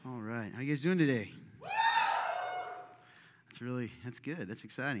right. How you guys doing today? That's good. That's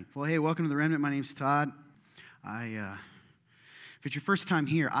exciting. Well, hey, welcome to the Remnant. My name's Todd. If it's your first time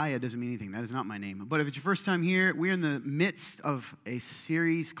here, Aya doesn't mean anything. That is not my name. But if it's your first time here, we're in the midst of a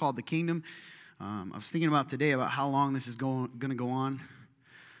series called the Kingdom. I was thinking about today about how long this is going to go on.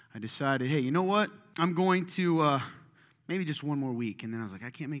 I decided, hey, you know what? I'm going to maybe just one more week. And then I was like,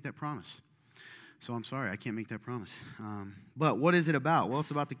 I can't make that promise. So I'm sorry, I can't make that promise. But what is it about? Well, it's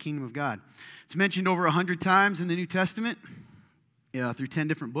about the kingdom of God. It's mentioned over 100 times in the New Testament through 10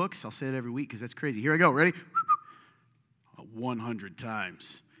 different books. I'll say it every week because that's crazy. Here I go. Ready? 100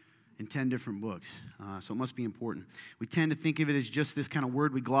 times in 10 different books. So it must be important. We tend to think of it as just this kind of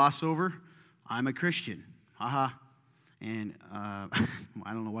word we gloss over. I'm a Christian. Haha. And I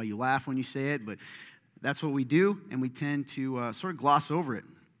don't know why you laugh when you say it, but that's what we do, and we tend to sort of gloss over it.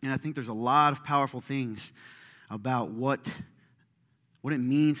 And I think there's a lot of powerful things about what it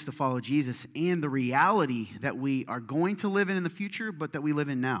means to follow Jesus and the reality that we are going to live in the future, but that we live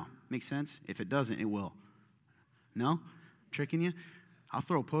in now. Make sense? If it doesn't, it will. No? Tricking you? I'll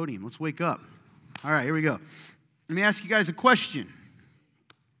throw a podium. Let's wake up. All right, here we go. Let me ask you guys a question.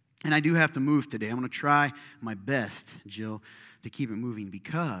 And I do have to move today. I'm going to try my best, Jill, to keep it moving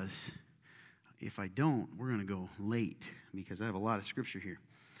because if I don't, we're going to go late because I have a lot of scripture here.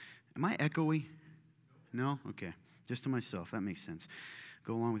 Am I echoey? No? Okay. Just to myself. That makes sense.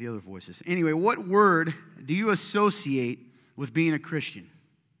 Go along with the other voices. Anyway, what word do you associate with being a Christian?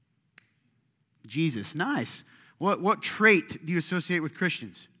 Jesus. Nice. What trait do you associate with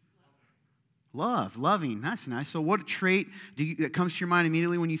Christians? Love. Loving. That's nice. So what trait that comes to your mind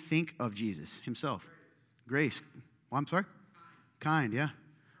immediately when you think of Jesus himself? Grace. Well, I'm sorry? Kind, yeah.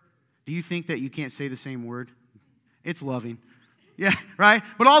 Do you think that you can't say the same word? It's loving. Yeah, right?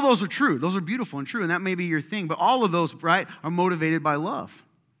 But all those are true. Those are beautiful and true, and that may be your thing. But all of those, right, are motivated by love.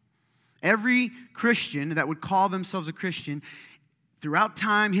 Every Christian that would call themselves a Christian throughout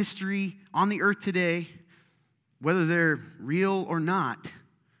time, history, on the earth today, whether they're real or not,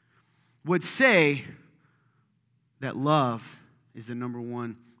 would say that love is the number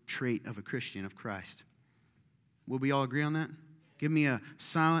one trait of a Christian, of Christ. Would we all agree on that? Give me a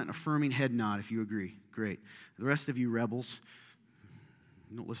silent, affirming head nod if you agree. Great. The rest of you rebels,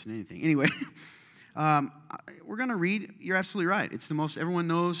 don't listen to anything. Anyway, we're going to read. You're absolutely right. It's the most, everyone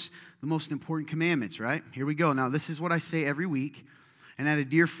knows the most important commandments, right? Here we go. Now, this is what I say every week. And I had a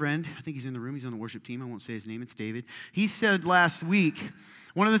dear friend, I think he's in the room, he's on the worship team, I won't say his name, it's David. He said last week,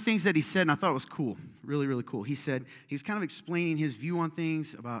 one of the things that he said, and I thought it was cool, really, really cool. He said, he was kind of explaining his view on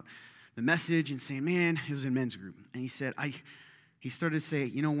things about the message and saying, man, it was in men's group. And he said, he started to say,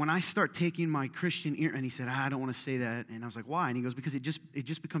 you know, when I start taking my Christian ear, and he said, I don't want to say that. And I was like, why? And he goes, because it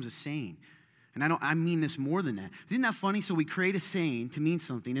just becomes a saying. And I mean this more than that. Isn't that funny? So we create a saying to mean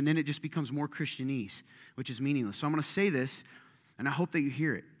something, and then it just becomes more Christianese, which is meaningless. So I'm going to say this, and I hope that you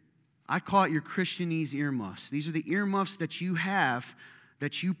hear it. I call it your Christianese earmuffs. These are the earmuffs that you have,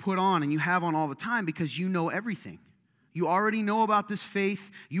 that you put on, and you have on all the time because you know everything. You already know about this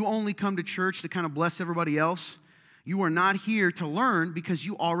faith. You only come to church to kind of bless everybody else. You are not here to learn because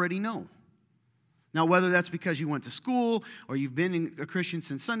you already know. Now, whether that's because you went to school or you've been a Christian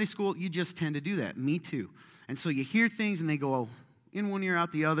since Sunday school, you just tend to do that. Me too. And so you hear things and they go in one ear,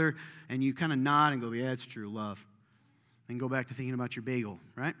 out the other, and you kind of nod and go, yeah, it's true, love. And go back to thinking about your bagel,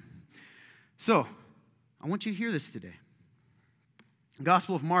 right? So, I want you to hear this today.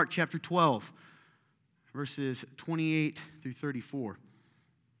 Gospel of Mark, chapter 12, verses 28 through 34.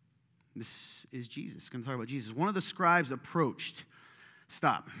 This is Jesus. It's going to talk about Jesus. One of the scribes approached.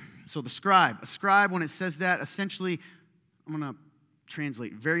 Stop. So a scribe, when it says that, essentially, I'm going to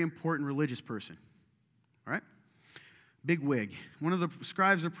translate, very important religious person. All right? Big wig. One of the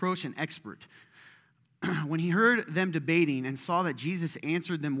scribes approached, an expert. When he heard them debating and saw that Jesus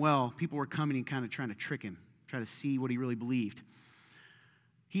answered them well, people were coming and kind of trying to trick him, try to see what he really believed.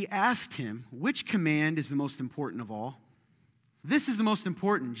 He asked him, which command is the most important of all? This is the most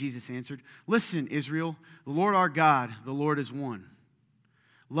important, Jesus answered. Listen, Israel, the Lord our God, the Lord is one.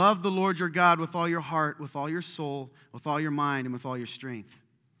 Love the Lord your God with all your heart, with all your soul, with all your mind, and with all your strength.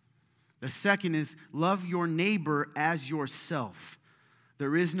 The second is love your neighbor as yourself.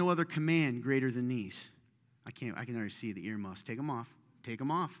 There is no other command greater than these. I can already see the earmuffs. Take them off. Take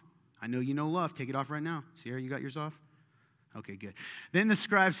them off. I know you know love. Take it off right now. See how you got yours off? Okay, good. Then the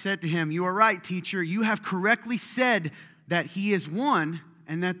scribe said to him, you are right, teacher. You have correctly said that he is one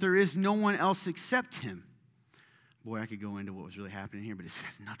and that there is no one else except him. Boy, I could go into what was really happening here, but it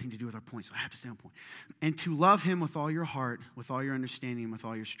has nothing to do with our point, so I have to stay on point. And to love him with all your heart, with all your understanding, with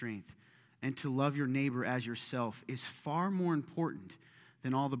all your strength, and to love your neighbor as yourself is far more important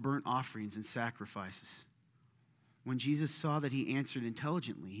than all the burnt offerings and sacrifices. When Jesus saw that he answered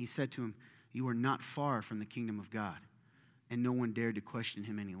intelligently, he said to him, "You are not far from the kingdom of God." And no one dared to question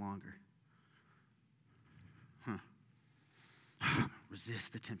him any longer.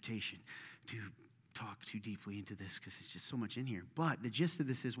 Resist the temptation to talk too deeply into this because it's just so much in here. But the gist of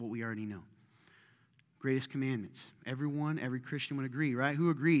this is what we already know. Greatest commandments. Every Christian would agree, right? Who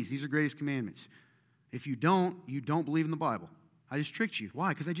agrees? These are greatest commandments. If you don't believe in the Bible. I just tricked you. Why?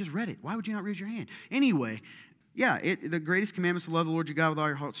 Because I just read it. Why would you not raise your hand? Anyway, the greatest commandment is to love the Lord your God with all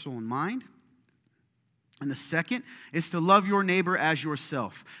your heart, soul, and mind. And the second is to love your neighbor as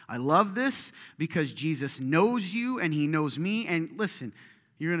yourself. I love this because Jesus knows you and he knows me. And listen,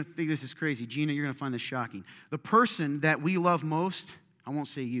 you're going to think this is crazy. Gina, you're going to find this shocking. The person that we love most, I won't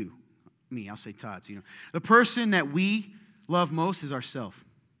say you, me, I'll say Todd. So the person that we love most is ourselves.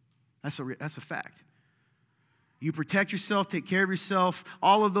 That's a fact. You protect yourself, take care of yourself,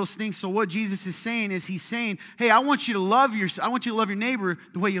 all of those things. So what Jesus is saying is he's saying, hey, I want you to love your neighbor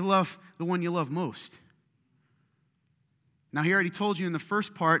the way you love the one you love most. Now, he already told you in the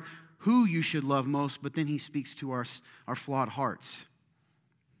first part who you should love most, but then he speaks to our flawed hearts.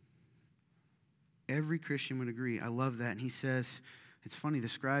 Every Christian would agree. I love that. And he says, it's funny, the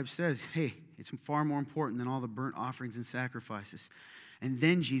scribe says, hey, it's far more important than all the burnt offerings and sacrifices. And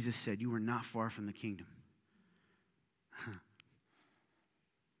then Jesus said, you are not far from the kingdom.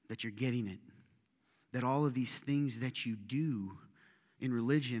 That you're getting it. That all of these things that you do in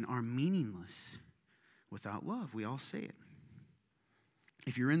religion are meaningless without love. We all say it.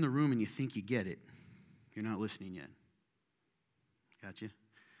 If you're in the room and you think you get it, you're not listening yet. Gotcha?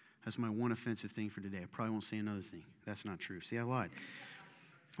 That's my one offensive thing for today. I probably won't say another thing. That's not true. See, I lied.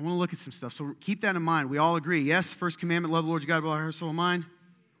 I want to look at some stuff. So keep that in mind. We all agree. Yes, first commandment, love the Lord your God with all your heart, soul, and mind.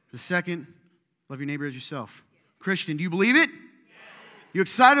 The second, love your neighbor as yourself. Christian, do you believe it? Yes. You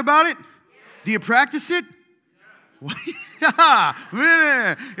excited about it? Yes. Do you practice it?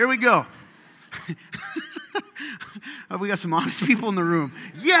 Yes. Here we go. We got some honest people in the room.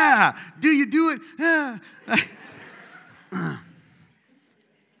 Yeah. Do you do it? Yeah.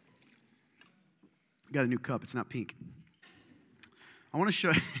 Got a new cup. It's not pink. I want to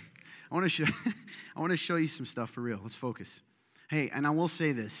show you some stuff for real. Let's focus. Hey, and I will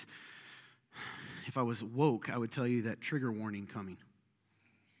say this. If I was woke, I would tell you that trigger warning coming.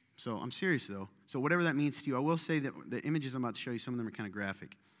 So I'm serious, though. So whatever that means to you, I will say that the images I'm about to show you, some of them are kind of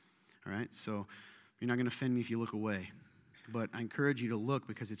graphic. All right? So you're not going to offend me if you look away. But I encourage you to look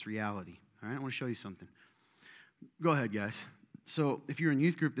because it's reality. All right? I want to show you something. Go ahead, guys. So if you're in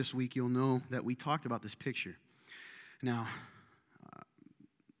youth group this week, you'll know that we talked about this picture. Now,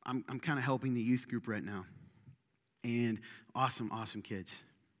 I'm kind of helping the youth group right now. And awesome kids.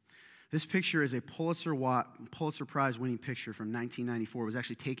 This picture is a Pulitzer Prize winning picture from 1994. It was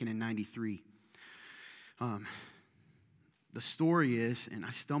actually taken in 93. The story is, and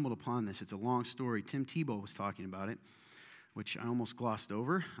I stumbled upon this, it's a long story. Tim Tebow was talking about it, which I almost glossed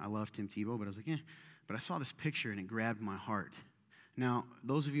over. I love Tim Tebow, but I was like, But I saw this picture and it grabbed my heart. Now,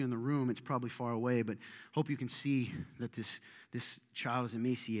 those of you in the room, it's probably far away, but hope you can see that this child is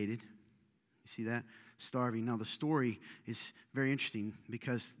emaciated. You see that? Starving. Now, the story is very interesting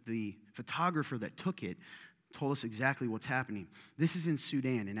because the photographer that took it told us exactly what's happening. This is in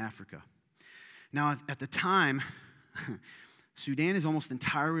Sudan, in Africa. Now, at the time, Sudan is almost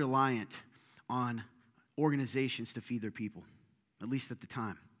entirely reliant on organizations to feed their people, at least at the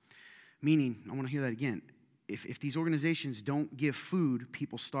time. Meaning, I want to hear that again. If these organizations don't give food,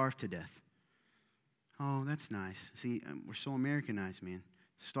 people starve to death. Oh, that's nice. See, we're so Americanized, man.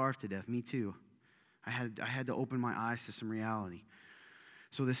 Starve to death. Me too. I had to open my eyes to some reality.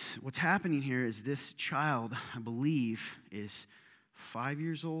 So what's happening here is this child, I believe, is 5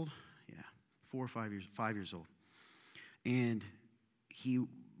 years old. Yeah, 4 or 5 years. 5 years old. And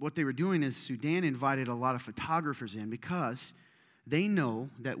what they were doing is Sudan invited a lot of photographers in because they know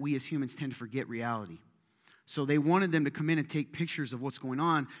that we as humans tend to forget reality. So they wanted them to come in and take pictures of what's going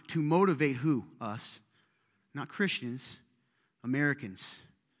on to motivate who? Us. Not Christians, Americans,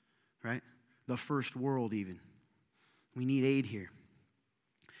 right? The first world even. We need aid here.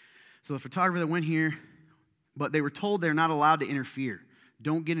 So the photographer that went here, but they were told they're not allowed to interfere.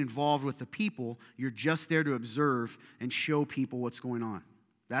 Don't get involved with the people. You're just there to observe and show people what's going on.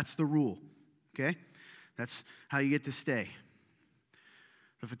 That's the rule, okay? That's how you get to stay.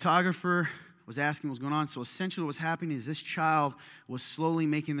 The photographer was asking what's going on. So essentially what's happening is this child was slowly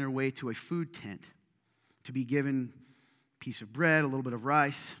making their way to a food tent to be given a piece of bread, a little bit of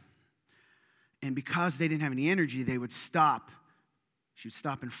rice. And because they didn't have any energy, they would stop. She would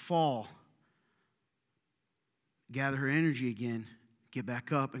stop and fall, gather her energy again, get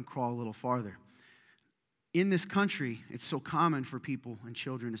back up and crawl a little farther. In this country, it's so common for people and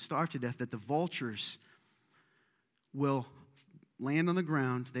children to starve to death that the vultures will land on the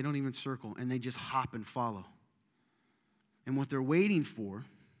ground, they don't even circle, and they just hop and follow. And what they're waiting for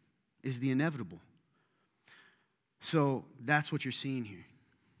is the inevitable. So that's what you're seeing here.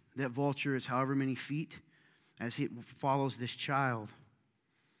 That vulture is however many feet as it follows this child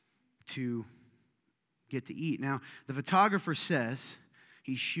to get to eat. Now, the photographer says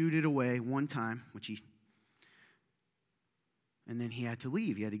he shooed it away one time, and then he had to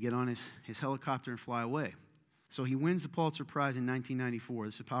leave. He had to get on his helicopter and fly away. So he wins the Pulitzer Prize in 1994.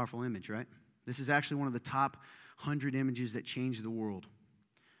 This is a powerful image, right? This is actually one of the top 100 images that changed the world.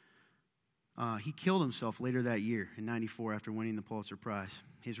 He killed himself later that year in 94 after winning the Pulitzer Prize.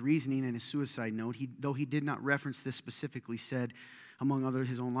 His reasoning and his suicide note, though he did not reference this specifically, said, among other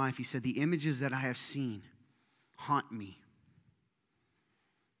his own life, he said, "The images that I have seen haunt me.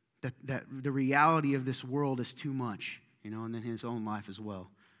 That the reality of this world is too much," and then his own life as well.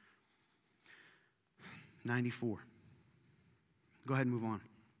 94. Go ahead and move on.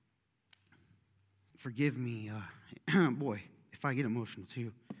 Forgive me, boy, if I get emotional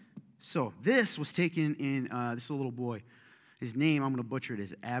too. So this was taken in, this little boy. His name, I'm going to butcher it,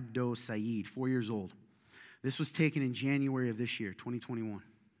 is Abdo Saeed, 4 years old. This was taken in January of this year, 2021.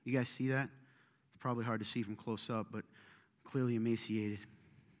 You guys see that? It's probably hard to see from close up, but clearly emaciated.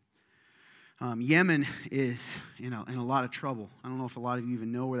 Yemen is, in a lot of trouble. I don't know if a lot of you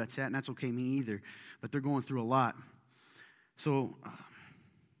even know where that's at, and that's okay, me either. But they're going through a lot. So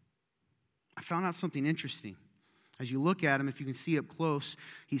I found out something interesting. As you look at him, if you can see up close,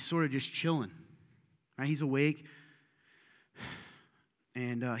 he's sort of just chilling. Right? He's awake,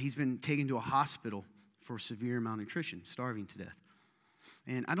 and he's been taken to a hospital for severe malnutrition, starving to death.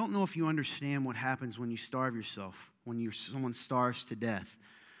 And I don't know if you understand what happens when you starve yourself, when someone starves to death,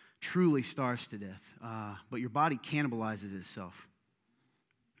 truly starves to death, but your body cannibalizes itself,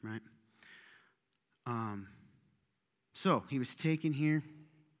 right? So he was taken here,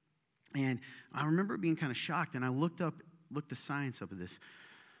 and I remember being kind of shocked, and I looked the science up of this.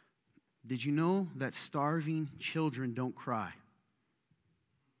 Did you know that starving children don't cry?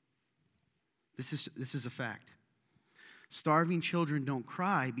 This is a fact. Starving children don't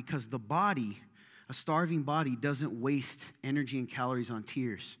cry because a starving body doesn't waste energy and calories on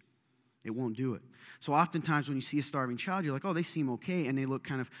tears. It won't do it. So oftentimes when you see a starving child, you're like, oh, they seem okay, and they look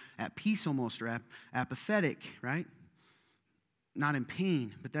kind of at peace almost, or apathetic, right? Not in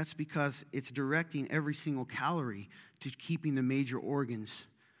pain, but that's because it's directing every single calorie to keeping the major organs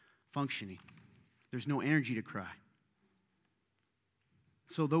functioning. There's no energy to cry.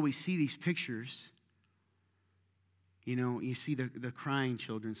 So though we see these pictures, you see the crying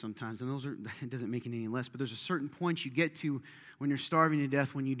children sometimes, and it doesn't make it any less, but there's a certain point you get to when you're starving to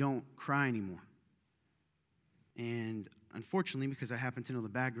death when you don't cry anymore. And unfortunately, because I happen to know the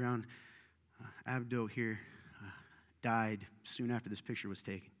background, Abdo here died soon after this picture was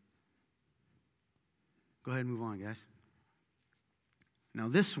taken. Go ahead and move on, guys. Now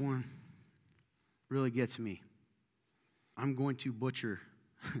this one really gets me. I'm going to butcher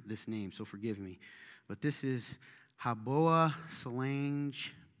this name, so forgive me. But this is Haboa Salange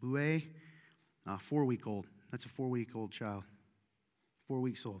Bue, 4-week-old. That's a 4-week-old child. 4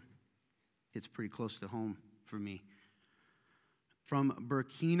 weeks old. It's pretty close to home for me. From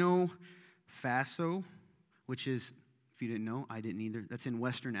Burkina Faso, which is, if you didn't know, I didn't either. That's in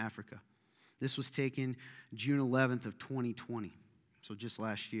Western Africa. This was taken June 11th of 2020, so just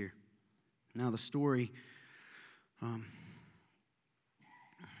last year. Now the story,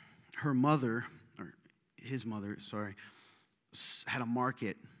 his mother, had a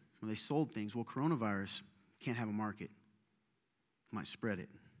market where they sold things. Well, coronavirus can't have a market. Might spread it.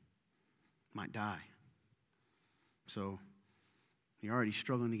 Might die. So you're already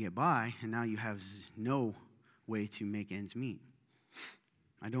struggling to get by, and now you have no way to make ends meet.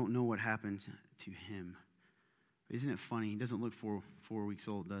 I don't know what happened to him. Isn't it funny? He doesn't look 4 weeks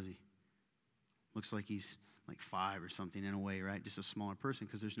old, does he? Looks like he's like 5 or something in a way, right? Just a smaller person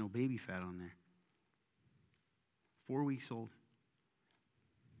because there's no baby fat on there. 4 weeks old.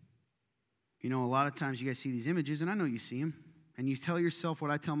 A lot of times you guys see these images, and I know you see them, and you tell yourself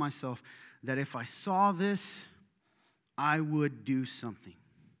what I tell myself, that if I saw this, I would do something.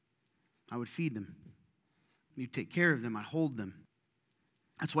 I would feed them. You'd take care of them. I'd hold them.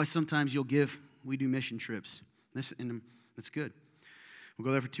 That's why sometimes we do mission trips. That's good. We'll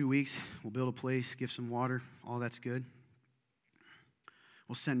go there for 2 weeks. We'll build a place, give some water. All that's good.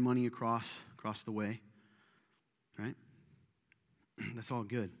 We'll send money across the way. Right? That's all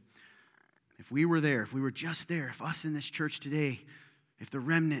good. If we were just there, if us in this church today if the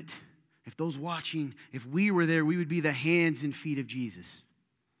remnant, if those watching, if we were there, we would be the hands and feet of Jesus.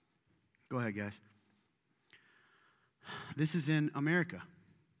 Go ahead, guys. This is in America.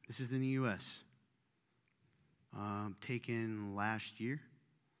 This is in the U.S. Taken last year.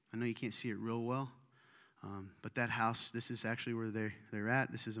 I know you can't see it real well, but that house, this is actually where they're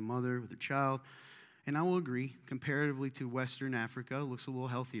at. This is a mother with a child. And I will agree, comparatively to Western Africa, it looks a little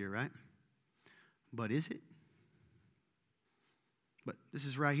healthier, right? But is it? But this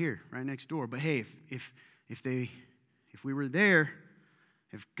is right here, right next door. But hey, if we were there,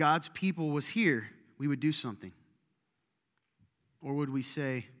 if God's people was here, we would do something. Or would we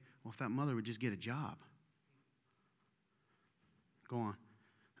say, well, if that mother would just get a job? Go on.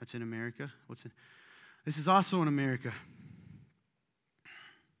 That's in America. This is also in America.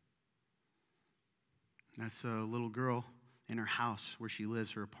 That's a little girl in her house where she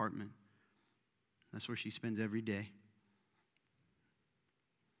lives, her apartment. That's where she spends every day.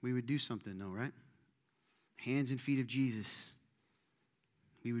 We would do something though, right? Hands and feet of Jesus.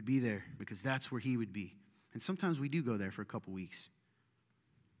 We would be there because that's where he would be. And sometimes we do go there for a couple weeks.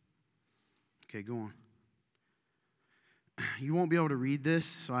 Okay, go on. You won't be able to read this,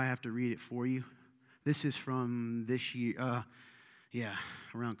 so I have to read it for you. This is from this year,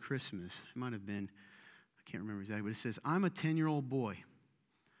 around Christmas. It might have been, I can't remember exactly, but it says, I'm a 10-year-old boy.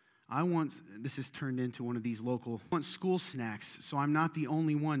 This is turned into one of these local, I want school snacks, so I'm not the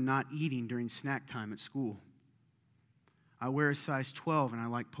only one not eating during snack time at school. I wear a size 12 and I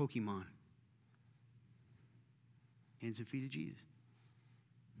like Pokemon. Hands and feet of Jesus.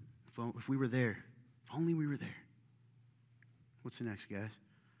 If we were there, if only we were there. What's the next, guys?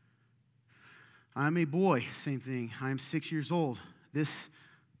 I'm a boy, same thing. I'm 6 years old. This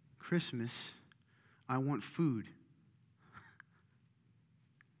Christmas, I want food.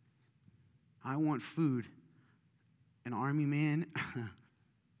 I want food. An army man,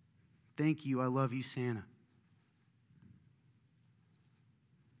 thank you, I love you, Santa.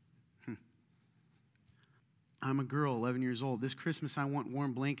 I'm a girl, 11 years old. This Christmas, I want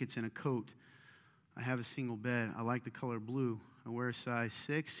warm blankets and a coat. I have a single bed. I like the color blue. I wear a size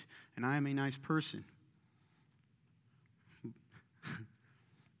 6, and I am a nice person.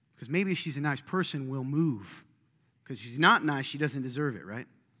 Because maybe if she's a nice person, we'll move. Because she's not nice, she doesn't deserve it, right?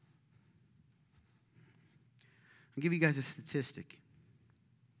 I'll give you guys a statistic.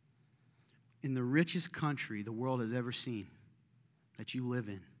 In the richest country the world has ever seen that you live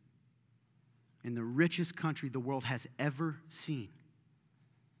in the richest country the world has ever seen,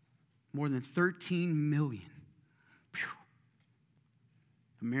 more than 13 million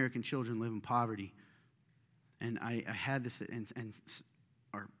American children live in poverty. And I had this and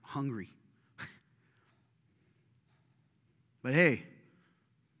are hungry. But hey,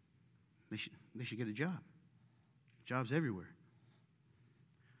 they should get a job. Jobs everywhere.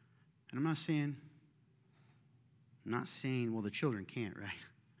 And I'm not saying, well, the children can't, right?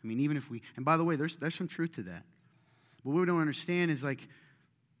 I mean, even if we, and by the way, there's some truth to that. But what we don't understand is like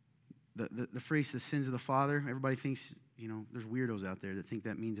the phrase, the sins of the father. Everybody thinks, there's weirdos out there that think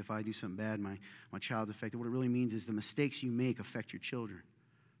that means if I do something bad, my child's affected. What it really means is the mistakes you make affect your children.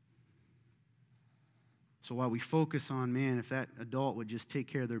 So while we focus on, man, if that adult would just take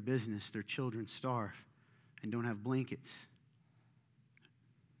care of their business, their children starve and don't have blankets.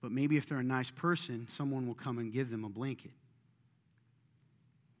 But maybe if they're a nice person, someone will come and give them a blanket.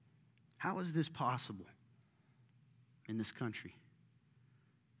 How is this possible in this country?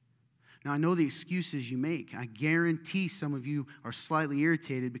 Now, I know the excuses you make. I guarantee some of you are slightly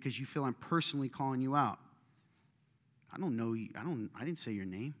irritated because you feel I'm personally calling you out. I don't know you. I didn't say your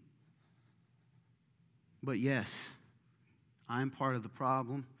name. But yes, I'm part of the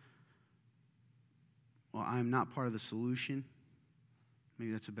problem. Well, I'm not part of the solution.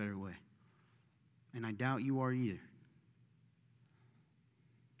 Maybe that's a better way. And I doubt you are either.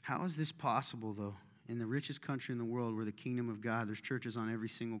 How is this possible, though? In the richest country in the world, where the kingdom of God, there's churches on every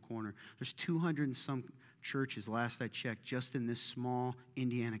single corner. There's 200 and some churches, last I checked, just in this small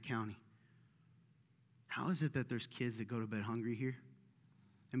Indiana county. How is it that there's kids that go to bed hungry here?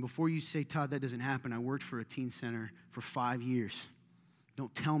 And before you say, Todd, that doesn't happen, I worked for a teen center for 5 years.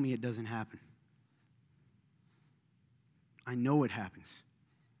 Don't tell me it doesn't happen. I know it happens.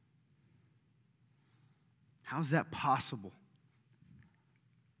 How's that possible?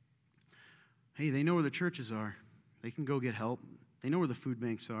 Hey, they know where the churches are. They can go get help. They know where the food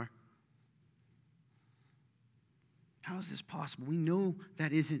banks are. How is this possible? We know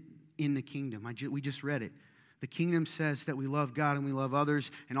that isn't in the kingdom. We just read it. The kingdom says that we love God and we love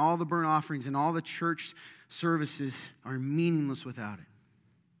others, and all the burnt offerings and all the church services are meaningless without it.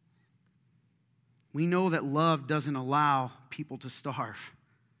 We know that love doesn't allow people to starve,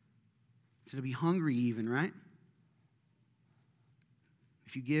 to be hungry even, right?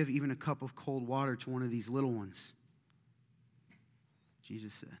 If you give even a cup of cold water to one of these little ones,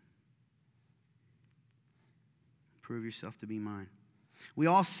 Jesus said, prove yourself to be mine. We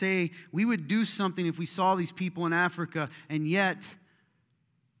all say we would do something if we saw these people in Africa, and yet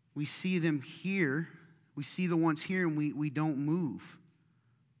we see them here. We see the ones here, and we don't move.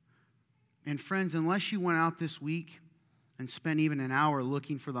 And friends, unless you went out this week and spent even an hour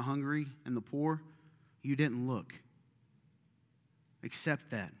looking for the hungry and the poor, you didn't look. Accept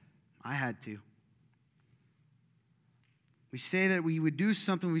that. I had to. We say that we would do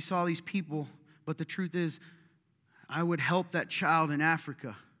something when we saw these people, but the truth is, I would help that child in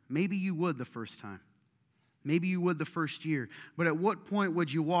Africa. Maybe you would the first time. Maybe you would the first year. But at what point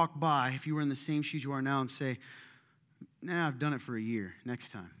would you walk by, if you were in the same shoes you are now, and say, nah, I've done it for a year,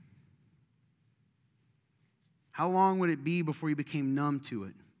 next time? How long would it be before you became numb to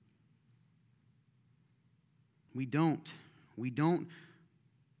it? We don't. We don't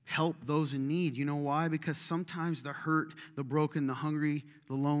help those in need. You know why? Because sometimes the hurt, the broken, the hungry,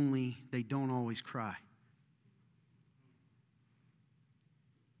 the lonely, they don't always cry.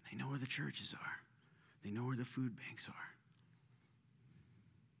 They know where the churches are. They know where the food banks are.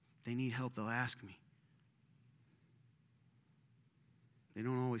 If they need help, they'll ask me. They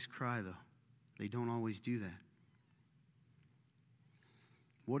don't always cry, though. They don't always do that.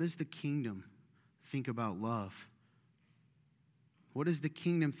 What does the kingdom think about love? What does the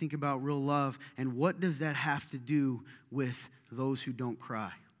kingdom think about real love? And what does that have to do with those who don't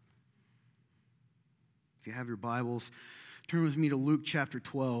cry? If you have your Bibles, turn with me to Luke chapter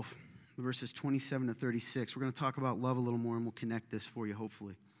 12, verses 27 to 36. We're going to talk about love a little more, and we'll connect this for you,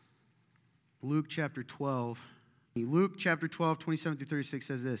 hopefully. Luke chapter 12. Luke chapter 12, 27 through 36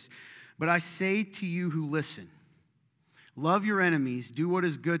 says this, "But I say to you who listen, love your enemies, do what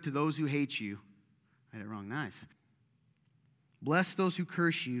is good to those who hate you." I had it wrong, nice. "Bless those who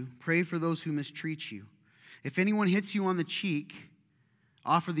curse you, pray for those who mistreat you. If anyone hits you on the cheek,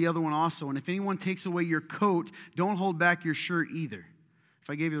 offer the other one also. And if anyone takes away your coat, don't hold back your shirt either." If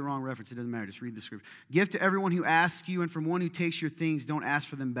I gave you the wrong reference, it doesn't matter. Just read the scripture. "Give to everyone who asks you, and from one who takes your things, don't ask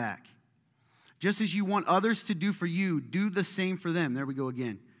for them back. Just as you want others to do for you, do the same for them." There we go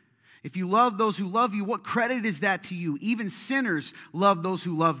again. "If you love those who love you, what credit is that to you? Even sinners love those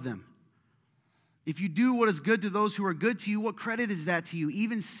who love them. If you do what is good to those who are good to you, what credit is that to you?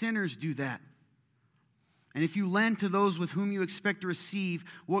 Even sinners do that. And if you lend to those with whom you expect to receive,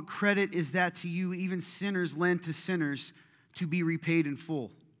 what credit is that to you? Even sinners lend to sinners to be repaid in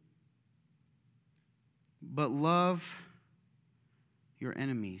full. But love your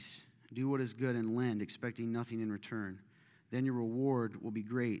enemies. Do what is good and lend, expecting nothing in return. Then your reward will be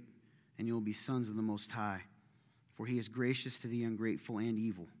great, and you will be sons of the Most High. For he is gracious to the ungrateful and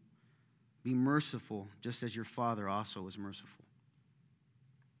evil. Be merciful, just as your Father also is merciful."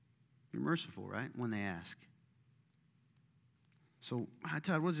 You're merciful, right? When they ask. So,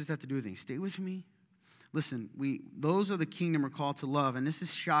 Todd, what does this have to do with things? Stay with me. Listen, those of the kingdom are called to love, and this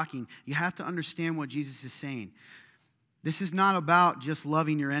is shocking. You have to understand what Jesus is saying. This is not about just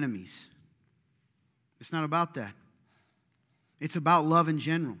loving your enemies. It's not about that. It's about love in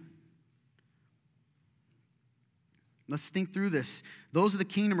general. Let's think through this. Those of the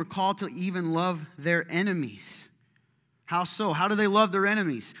kingdom are called to even love their enemies. How so? How do they love their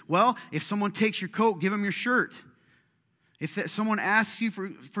enemies? Well, if someone takes your coat, give them your shirt. If someone asks you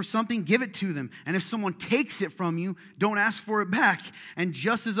for something, give it to them. And if someone takes it from you, don't ask for it back. And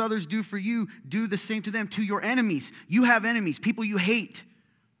just as others do for you, do the same to them, to your enemies. You have enemies, people you hate.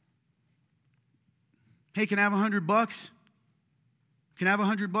 Hey, can I have $100? Can I have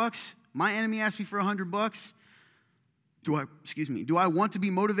 $100? My enemy asked me for $100. Do I want to be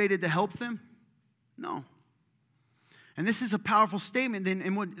motivated to help them? No. And this is a powerful statement.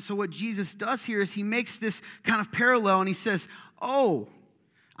 So what Jesus does here is he makes this kind of parallel, and he says, oh,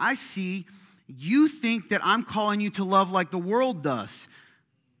 I see. You think that I'm calling you to love like the world does.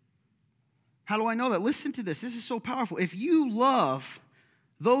 How do I know that? Listen to this. This is so powerful. If you love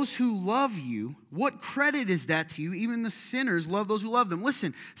those who love you, what credit is that to you? Even the sinners love those who love them.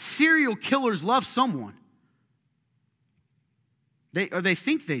 Listen, serial killers love someone. They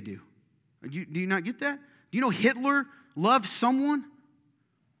think they do. Do you not get that? Do you know Hitler loved someone?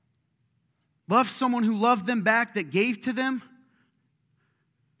 Loved someone who loved them back, that gave to them?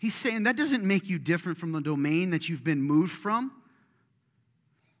 He's saying that doesn't make you different from the domain that you've been moved from.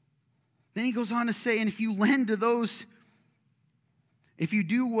 Then he goes on to say, and if you lend to those, if you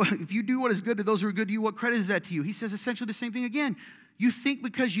do what is good to those who are good to you, what credit is that to you? He says essentially the same thing again. You think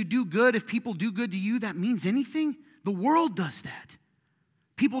because you do good, if people do good to you, that means anything? The world does that.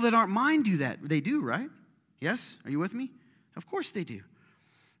 People that aren't mine do that. They do, right? Yes? Are you with me? Of course they do.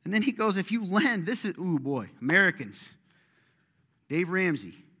 And then he goes, if you lend, this is, ooh boy, Americans. Dave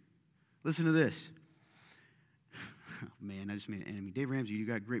Ramsey. Listen to this. Oh, man, I just made an enemy. Dave Ramsey, you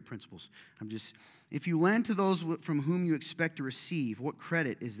got great principles. If you lend to those from whom you expect to receive, what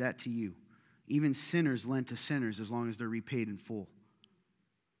credit is that to you? Even sinners lend to sinners as long as they're repaid in full.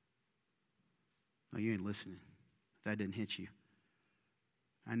 Oh, you ain't listening. That didn't hit you.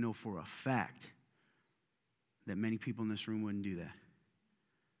 I know for a fact that many people in this room wouldn't do that.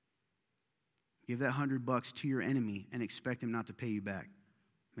 Give that $100 to your enemy and expect him not to pay you back.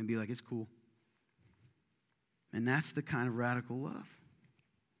 And be like, it's cool. And that's the kind of radical love.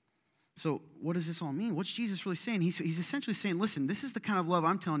 So what does this all mean? What's Jesus really saying? He's essentially saying, listen, this is the kind of love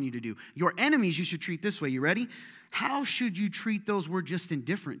I'm telling you to do. Your enemies you should treat this way. You ready? How should you treat those we're just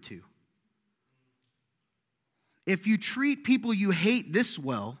indifferent to? If you treat people you hate this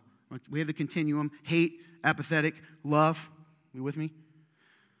well, we have the continuum, hate, apathetic, love. You with me?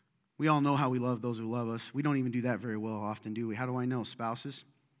 We all know how we love those who love us. We don't even do that very well often, do we? How do I know? Spouses?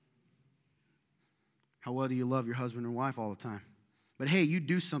 How well do you love your husband or wife all the time? But hey, you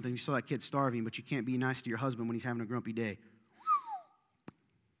do something, you saw that kid starving, but you can't be nice to your husband when he's having a grumpy day.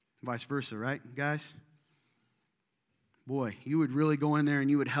 Vice versa, right, guys? Boy, you would really go in there and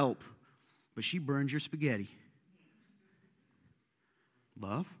you would help, but she burns your spaghetti.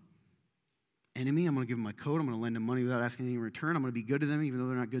 Love. Enemy, I'm going to give them my coat. I'm going to lend them money without asking anything in return. I'm going to be good to them even though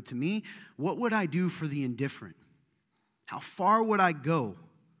they're not good to me. What would I do for the indifferent? How far would I go?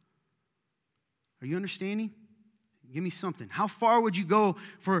 Are you understanding? Give me something. How far would you go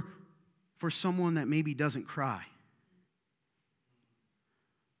for someone that maybe doesn't cry?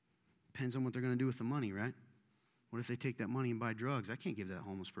 Depends on what they're going to do with the money, right? What if they take that money and buy drugs? I can't give that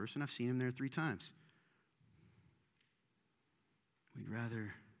homeless person. I've seen him there 3 times. We'd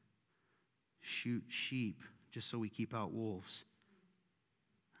rather shoot sheep just so we keep out wolves.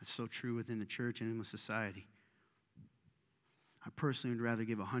 That's so true within the church and in the society. I personally would rather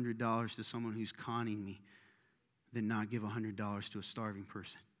give $100 to someone who's conning me than not give $100 to a starving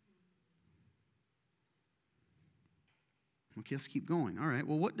person. Okay, let's keep going. All right,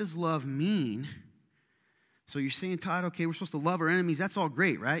 well, what does love mean? So you're saying, Todd, okay, we're supposed to love our enemies. That's all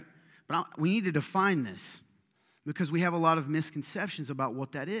great, right? But we need to define this because we have a lot of misconceptions about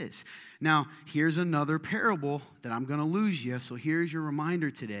what that is. Now, here's another parable that I'm going to lose you, so here's your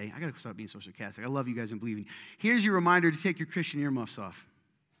reminder today. I got to stop being so sarcastic. I love you guys and believe in you. Here's your reminder to take your Christian earmuffs off.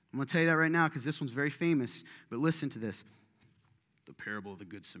 I'm going to tell you that right now because this one's very famous, but listen to this. The parable of the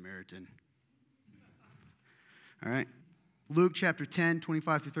Good Samaritan. All right. Luke chapter 10,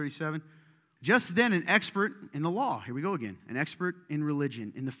 25 through 37. Just then an expert in the law, here we go again, an expert in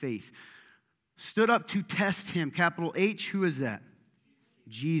religion, in the faith, stood up to test him, capital H, who is that?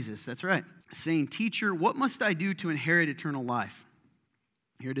 Jesus, that's right. Saying, teacher, what must I do to inherit eternal life?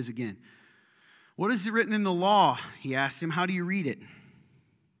 Here it is again. What is written in the law? He asked him, how do you read it?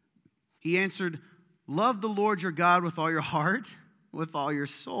 He answered, love the Lord your God with all your heart, with all your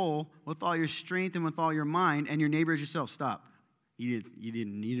soul, with all your strength, and with all your mind, and your neighbor as yourself. Stop. You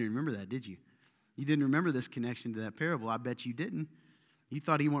didn't remember that, did you? You didn't remember this connection to that parable. I bet you didn't. You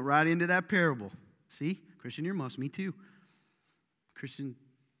thought he went right into that parable. See? Christian earmuffs, me too. Christian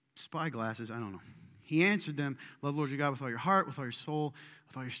spy glasses, I don't know. He answered them, love the Lord your God with all your heart, with all your soul,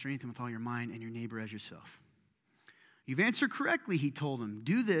 with all your strength, and with all your mind, and your neighbor as yourself. You've answered correctly, he told him.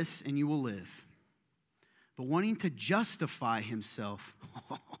 Do this, and you will live. But wanting to justify himself,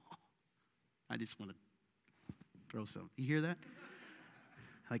 I just want to throw something. You hear that?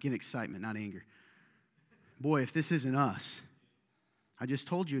 Like in excitement, not anger. Boy, if this isn't us, I just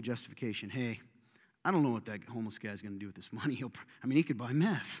told you a justification. Hey, I don't know what that homeless guy's going to do with this money. He could buy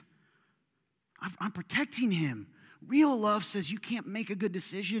meth. I'm protecting him. Real love says you can't make a good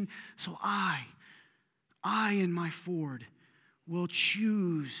decision, so I in my Ford will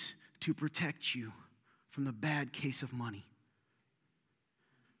choose to protect you from the bad case of money.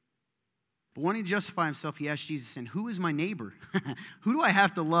 But wanting to justify himself, he asked Jesus, and who is my neighbor? Who do I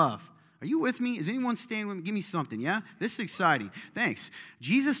have to love? Are you with me? Is anyone staying with me? Give me something, yeah? This is exciting. Thanks.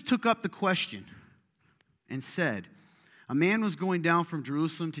 Jesus took up the question and said, a man was going down from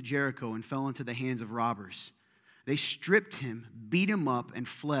Jerusalem to Jericho and fell into the hands of robbers. They stripped him, beat him up, and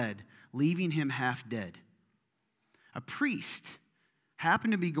fled, leaving him half dead. A priest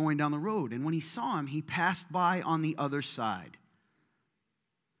happened to be going down the road, and when he saw him, he passed by on the other side.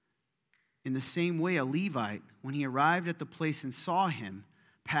 In the same way, a Levite, when he arrived at the place and saw him,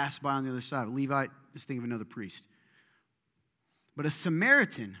 passed by on the other side. A Levite, just think of another priest. But a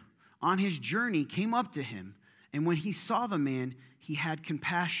Samaritan on his journey came up to him, and when he saw the man, he had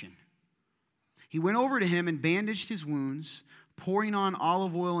compassion. He went over to him and bandaged his wounds, pouring on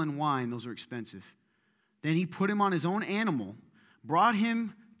olive oil and wine. Those are expensive. Then he put him on his own animal, brought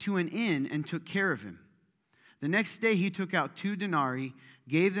him to an inn, and took care of him. The next day he took out 2 denarii,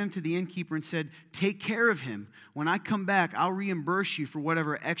 gave them to the innkeeper, and said, "Take care of him. When I come back, I'll reimburse you for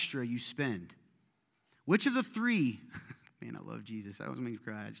whatever extra you spend." Which of the 3, man, I love Jesus. That was making me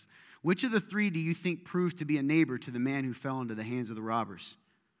cry. Which of the 3 do you think proved to be a neighbor to the man who fell into the hands of the robbers?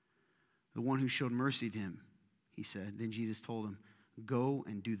 The one who showed mercy to him, he said. Then Jesus told him, "Go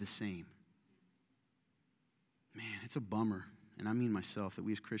and do the same." Man, it's a bummer, and I mean myself, that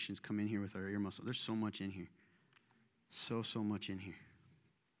we as Christians come in here with our earmuffs. There's so much in here. So much in here.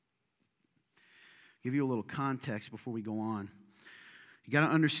 Give you a little context before we go on. You got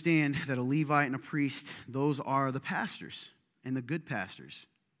to understand that a Levite and a priest, those are the pastors, and the good pastors.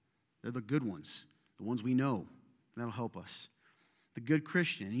 They're the good ones, the ones we know. That'll help us. The good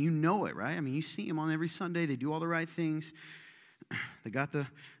Christian, and you know it, right? I mean, you see them on every Sunday. They do all the right things. They got the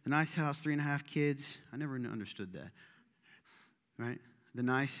nice house, 3.5 kids. I never understood that, right? The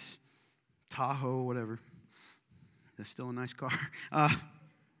nice Tahoe, whatever. That's still a nice car.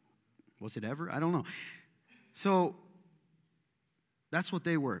 Was it ever? I don't know. So that's what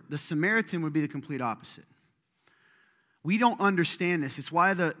they were. The Samaritan would be the complete opposite. We don't understand this. It's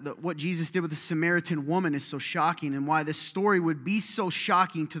why what Jesus did with the Samaritan woman is so shocking, and why this story would be so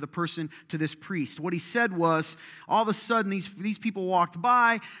shocking to the person, to this priest. What he said was, all of a sudden, these people walked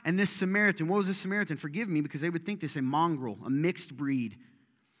by, and this Samaritan, what was this Samaritan? Forgive me, because they would think this a mongrel, a mixed breed.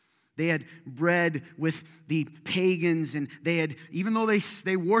 They had bred with the pagans, and they had, even though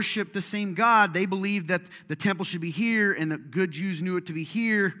they worshiped the same God, they believed that the temple should be here, and the good Jews knew it to be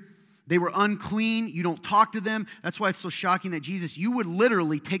here. They were unclean. You don't talk to them. That's why it's so shocking that Jesus, you would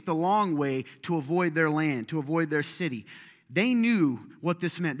literally take the long way to avoid their land, to avoid their city. They knew what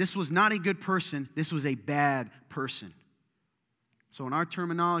this meant. This was not a good person. This was a bad person. So in our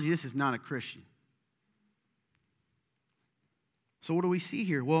terminology, this is not a Christian. So what do we see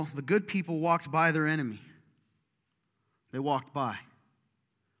here? Well, the good people walked by their enemy. They walked by.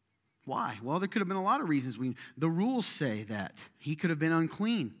 Why? Well, there could have been a lot of reasons. The rules say that. He could have been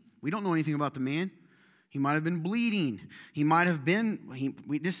unclean. We don't know anything about the man. He might have been bleeding. He might have been,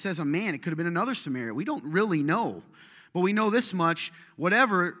 this says a man. It could have been another Samaritan. We don't really know. But we know this much.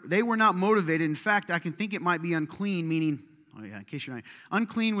 Whatever, they were not motivated. In fact, I can think it might be unclean, meaning, oh yeah, in case you're not,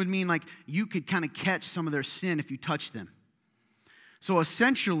 unclean would mean like you could kind of catch some of their sin if you touch them. So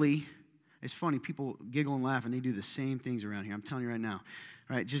essentially, it's funny, people giggle and laugh, and they do the same things around here. I'm telling you right now,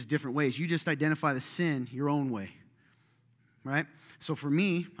 right? Just different ways. You just identify the sin your own way, right? So for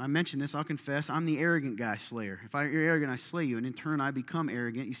me, I mentioned this, I'll confess, I'm the arrogant guy slayer. If you're arrogant, I slay you, and in turn, I become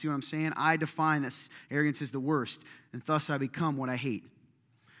arrogant. You see what I'm saying? I define that arrogance is the worst, and thus I become what I hate.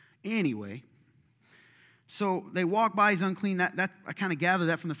 Anyway, so they walk by, he's unclean. That I kind of gather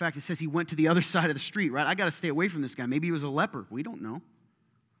that from the fact it says he went to the other side of the street, right? I got to stay away from this guy. Maybe he was a leper. We don't know.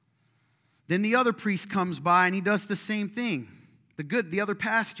 Then the other priest comes by, and he does the same thing. The other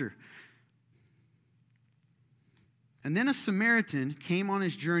pastor. And then a Samaritan came on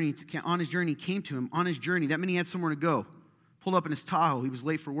his journey, came to him on his journey. That meant he had somewhere to go. Pulled up in his Tahoe. He was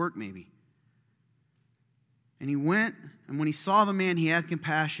late for work maybe. And he went, and when he saw the man, he had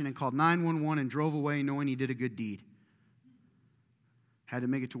compassion and called 911 and drove away knowing he did a good deed. Had to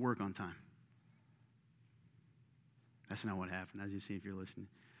make it to work on time. That's not what happened, as you see if you're listening.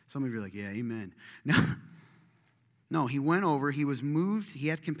 Some of you are like, yeah, amen. No, he went over, he was moved, he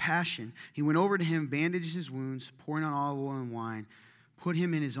had compassion. He went over to him, bandaged his wounds, pouring on olive oil and wine, put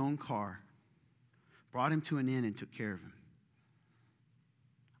him in his own car, brought him to an inn, and took care of him.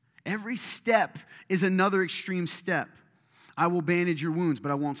 Every step is another extreme step. I will bandage your wounds,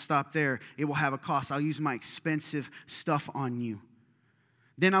 but I won't stop there. It will have a cost. I'll use my expensive stuff on you.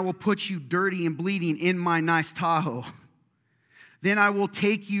 Then I will put you dirty and bleeding in my nice Tahoe. Then I will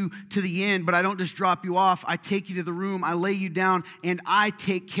take you to the inn, but I don't just drop you off. I take you to the room, I lay you down, and I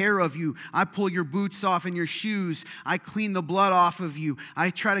take care of you. I pull your boots off and your shoes. I clean the blood off of you.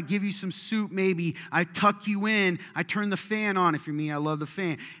 I try to give you some soup maybe. I tuck you in. I turn the fan on. If you're me, I love the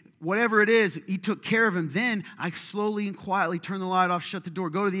fan. Whatever it is, he took care of him. Then I slowly and quietly turn the light off, shut the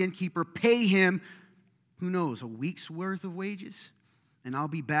door, go to the innkeeper, pay him, who knows, a week's worth of wages, and I'll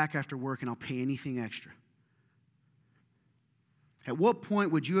be back after work and I'll pay anything extra. At what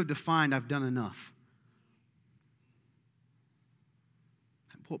point would you have defined I've done enough?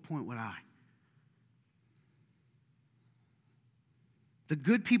 At what point would I? The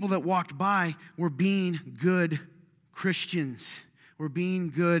good people that walked by were being good Christians. were being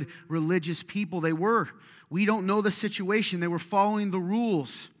good religious people. They were. We don't know the situation. They were following the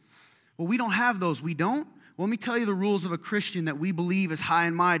rules. Well, we don't have those. We don't? Well, let me tell you the rules of a Christian that we believe is high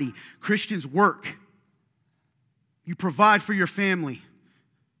and mighty. Christians work. You provide for your family,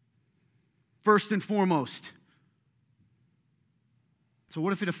 first and foremost. So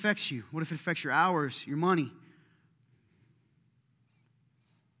what if it affects you? What if it affects your hours, your money?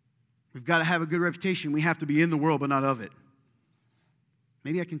 We've got to have a good reputation. We have to be in the world, but not of it.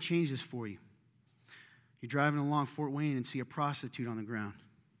 Maybe I can change this for you. You're driving along Fort Wayne and see a prostitute on the ground.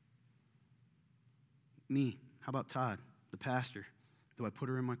 Me. How about Todd, the pastor? Do I put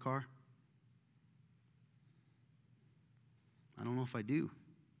her in my car? I don't know if I do.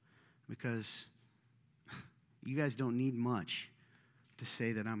 Because you guys don't need much to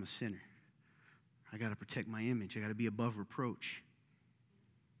say that I'm a sinner. I got to protect my image. I got to be above reproach.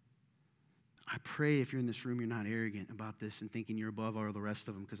 I pray if you're in this room, you're not arrogant about this and thinking you're above all the rest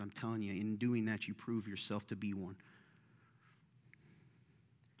of them, because I'm telling you, in doing that, you prove yourself to be one.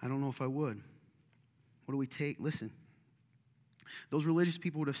 I don't know if I would. What do we take? Listen, those religious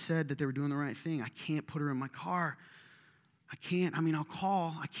people would have said that they were doing the right thing. I can't put her in my car. I can't. I'll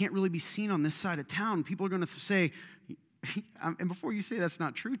call. I can't really be seen on this side of town. People are going to say, and before you say that's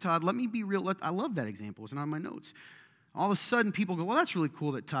not true, Todd, let me be real. I love that example. It's not on my notes. All of a sudden, people go, well, that's really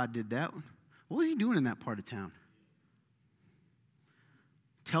cool that Todd did that. What was he doing in that part of town?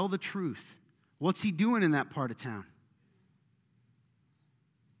 Tell the truth. What's he doing in that part of town?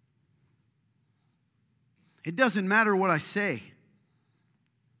 It doesn't matter what I say.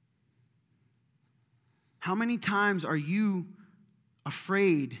 How many times are you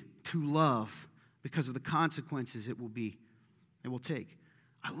afraid to love because of the consequences it will take?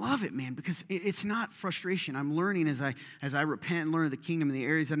 I love it, man, because it's not frustration. I'm learning as I repent and learn of the kingdom and the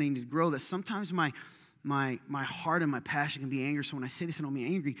areas that I need to grow, that sometimes my heart and my passion can be anger. So when I say this, I don't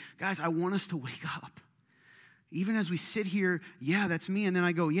mean angry. Guys, I want us to wake up. Even as we sit here, yeah, that's me. And then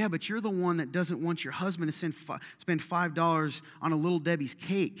I go, yeah, but you're the one that doesn't want your husband to spend $5 on a Little Debbie's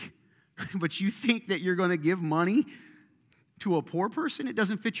cake. But you think that you're going to give money to a poor person? It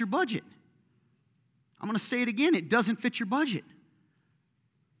doesn't fit your budget. I'm going to say it again. It doesn't fit your budget.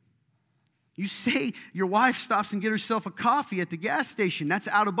 You say your wife stops and get herself a coffee at the gas station. That's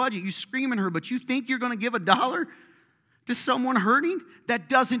out of budget. You scream at her, but you think you're going to give $1 to someone hurting? That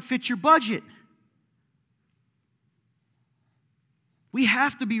doesn't fit your budget. We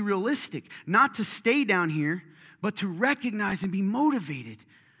have to be realistic, not to stay down here, but to recognize and be motivated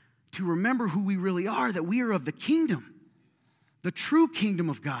to remember who we really are, that we are of the kingdom, the true kingdom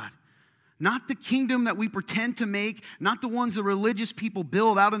of God. Not the kingdom that we pretend to make, not the ones the religious people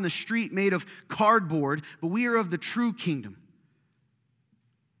build out in the street made of cardboard, but we are of the true kingdom.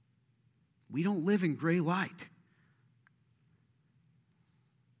 We don't live in gray light.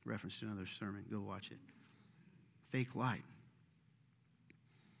 Reference to another sermon, go watch it. Fake light.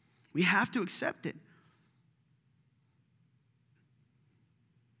 We have to accept it.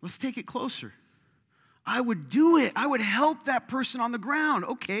 Let's take it closer. I would do it. I would help that person on the ground.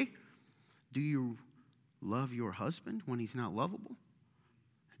 Okay. Do you love your husband when he's not lovable?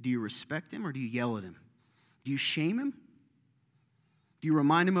 Do you respect him or do you yell at him? Do you shame him? Do you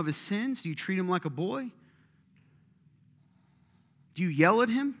remind him of his sins? Do you treat him like a boy? Do you yell at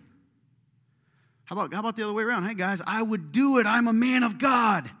him? How about the other way around? Hey guys, I would do it. I'm a man of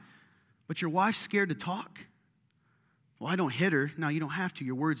God. But your wife's scared to talk? Well, I don't hit her. No, you don't have to.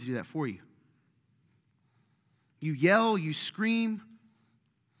 Your words do that for you. You yell, you scream,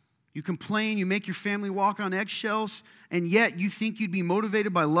 you complain, you make your family walk on eggshells, and yet you think you'd be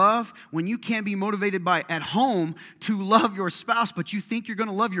motivated by love when you can't be motivated by at home to love your spouse, but you think you're going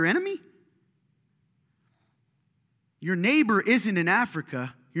to love your enemy? Your neighbor isn't in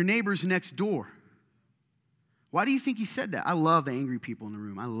Africa. Your neighbor's next door. Why do you think he said that? I love the angry people in the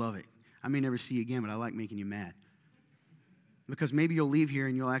room. I love it. I may never see you again, but I like making you mad. Because maybe you'll leave here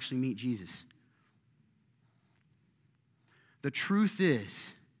and you'll actually meet Jesus. The truth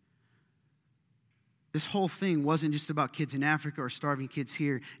is, this whole thing wasn't just about kids in Africa or starving kids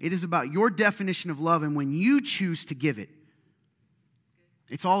here. It is about your definition of love and when you choose to give it.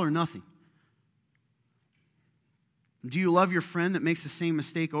 It's all or nothing. Do you love your friend that makes the same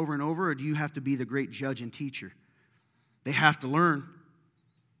mistake over and over, or do you have to be the great judge and teacher? They have to learn.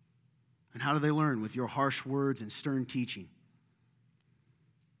 And how do they learn? With your harsh words and stern teaching.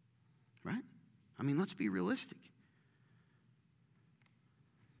 Right? I mean, let's be realistic.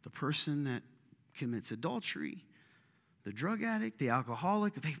 The person that commits adultery, the drug addict, the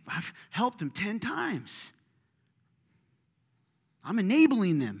alcoholic, I've helped them 10 times. I'm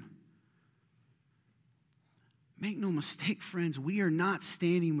enabling them. Make no mistake, friends, we are not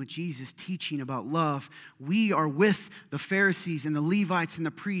standing with Jesus teaching about love. We are with the Pharisees and the Levites and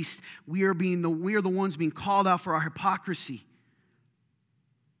the priests. We are the ones being called out for our hypocrisy.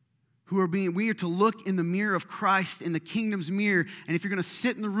 We are to look in the mirror of Christ, in the kingdom's mirror. And if you're going to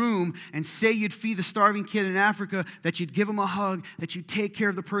sit in the room and say you'd feed the starving kid in Africa, that you'd give him a hug, that you'd take care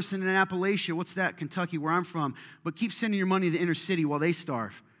of the person in Appalachia, what's that, Kentucky, where I'm from, but keep sending your money to the inner city while they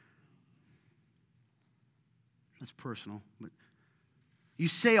starve. That's personal. But you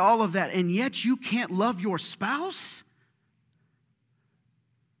say all of that, and yet you can't love your spouse?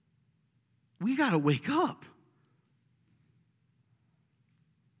 We got to wake up.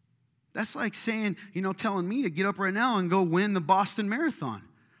 That's like saying, telling me to get up right now and go win the Boston Marathon.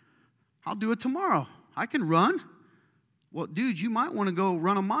 I'll do it tomorrow. I can run. Well, dude, you might want to go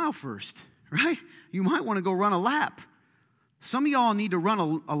run a mile first, right? You might want to go run a lap. Some of y'all need to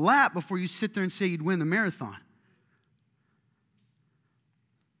run a lap before you sit there and say you'd win the marathon.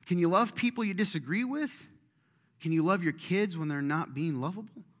 Can you love people you disagree with? Can you love your kids when they're not being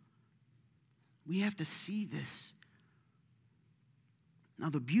lovable? We have to see this. Now,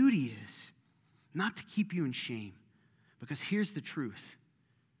 the beauty is not to keep you in shame, because here's the truth.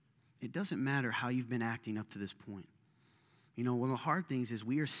 It doesn't matter how you've been acting up to this point. One of the hard things is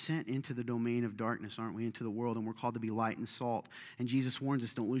we are sent into the domain of darkness, aren't we, into the world, and we're called to be light and salt. And Jesus warns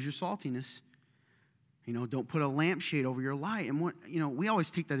us, don't lose your saltiness. Don't put a lampshade over your light. And we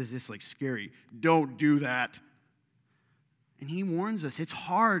always take that as this scary. Don't do that. And he warns us, it's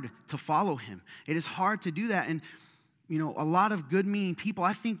hard to follow him. It is hard to do that. And, a lot of good-meaning people,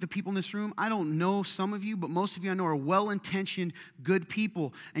 I think the people in this room, I don't know some of you, but most of you I know are well-intentioned, good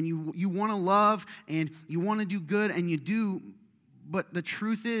people. And you want to love and you want to do good, and you do. But the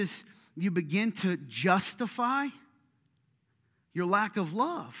truth is, you begin to justify your lack of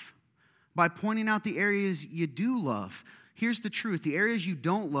love by pointing out the areas you do love. Here's the truth. The areas you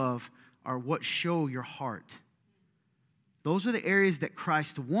don't love are what show your heart. Those are the areas that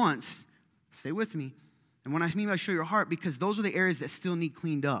Christ wants. Stay with me. And when I mean by show your heart, because those are the areas that still need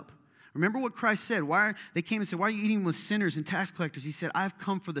cleaned up. Remember what Christ said. They came and said, why are you eating with sinners and tax collectors? He said, I've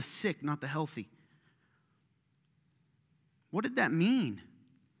come for the sick, not the healthy. What did that mean?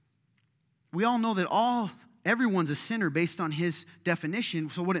 We all know that everyone's a sinner based on his definition.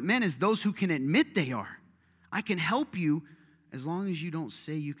 So what it meant is those who can admit they are. I can help you as long as you don't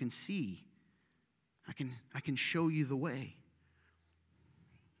say you can see. I can show you the way.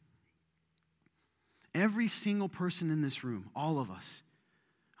 Every single person in this room, all of us,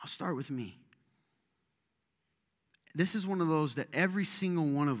 I'll start with me. This is one of those that every single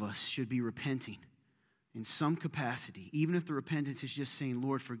one of us should be repenting in some capacity, even if the repentance is just saying,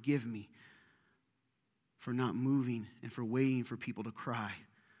 Lord, forgive me for not moving and for waiting for people to cry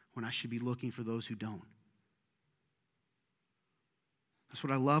when I should be looking for those who don't. That's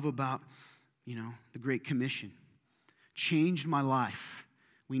what I love about, the Great Commission. Changed my life.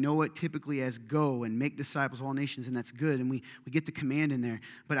 We know it typically as go and make disciples of all nations, and that's good, and we get the command in there.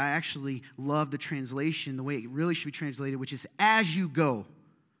 But I actually love the translation, the way it really should be translated, which is as you go.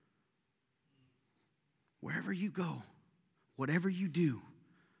 Wherever you go, whatever you do,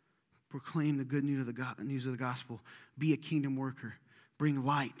 proclaim the good news of the gospel. Be a kingdom worker. Bring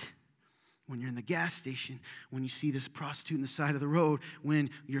light. When you're in the gas station, when you see this prostitute on the side of the road, when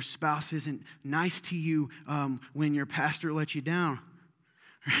your spouse isn't nice to you, when your pastor lets you down,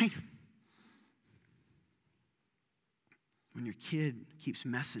 right? When your kid keeps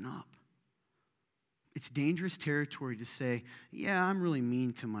messing up. It's dangerous territory to say, yeah, I'm really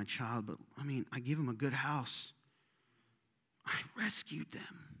mean to my child, but I give him a good house. I rescued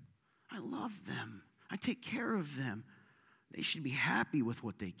them. I love them. I take care of them. They should be happy with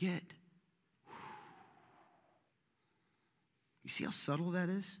what they get. You see how subtle that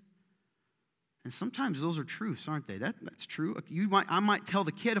is? And sometimes those are truths, aren't they? That's true. I might tell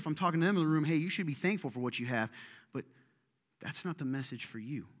the kid if I'm talking to them in the room, hey, you should be thankful for what you have. But that's not the message for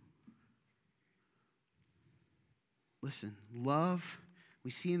you. Listen, love,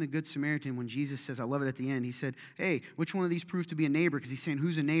 we see in the Good Samaritan when Jesus says, I love it at the end, he said, hey, which one of these proves to be a neighbor? Because he's saying,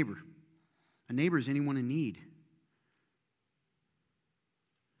 who's a neighbor? A neighbor is anyone in need.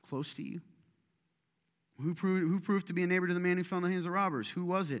 Close to you. Who proved to be a neighbor to the man who fell in the hands of robbers? Who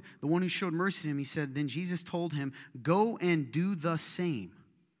was it? The one who showed mercy to him. He said, then Jesus told him, go and do the same.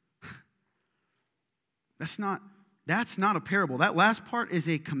 That's not a parable. That last part is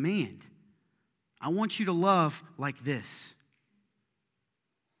a command. I want you to love like this.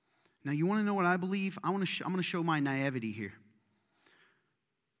 Now, you want to know what I believe? I'm going to show my naivety here.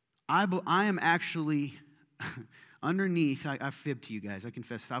 I am actually underneath. I've fibbed to you guys. I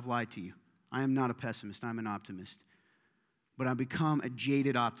confess, I've lied to you. I am not a pessimist. I'm an optimist. But I've become a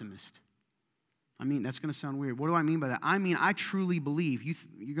jaded optimist. I mean, that's going to sound weird. What do I mean by that? I mean, I truly believe,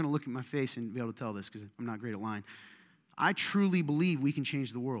 you're going to look at my face and be able to tell this because I'm not great at lying. I truly believe we can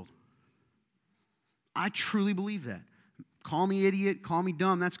change the world. I truly believe that. Call me idiot, call me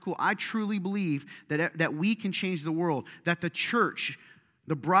dumb, that's cool. I truly believe that we can change the world, that the church,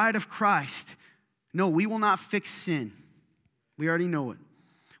 the bride of Christ, no, we will not fix sin. We already know it.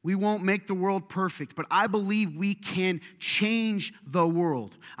 We won't make the world perfect, but I believe we can change the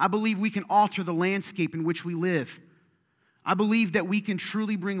world. I believe we can alter the landscape in which we live. I believe that we can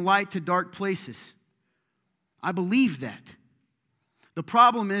truly bring light to dark places. I believe that. The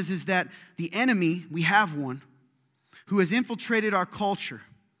problem is that the enemy, we have one, who has infiltrated our culture,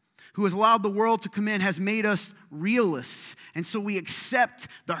 who has allowed the world to come in, has made us realists. And so we accept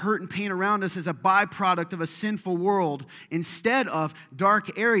the hurt and pain around us as a byproduct of a sinful world instead of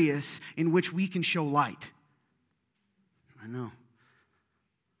dark areas in which we can show light. I know.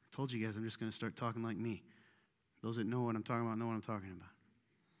 I told you guys I'm just going to start talking like me. Those that know what I'm talking about know what I'm talking about.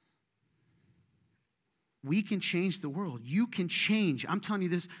 We can change the world. You can change. I'm telling you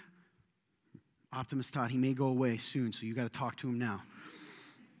this. Optimist Todd, he may go away soon, so you got to talk to him now.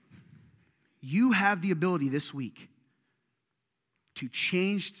 You have the ability this week to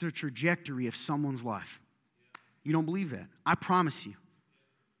change the trajectory of someone's life. You don't believe that? I promise you.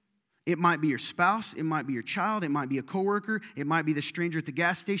 It might be your spouse, it might be your child, it might be a coworker, it might be the stranger at the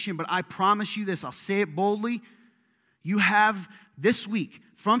gas station, but I promise you this, I'll say it boldly. You have this week,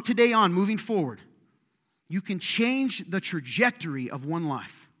 from today on, moving forward, you can change the trajectory of one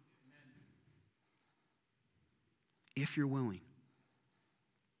life. If you're willing.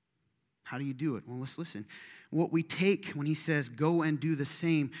 How do you do it? Well, let's listen. What we take when he says, go and do the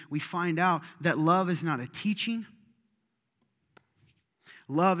same, we find out that love is not a teaching.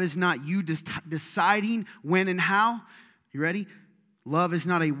 Love is not you deciding when and how. You ready? Love is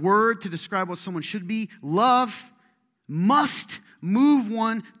not a word to describe what someone should be. Love must move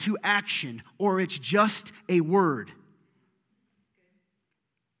one to action, or it's just a word.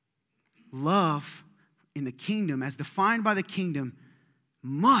 Love in the kingdom, as defined by the kingdom,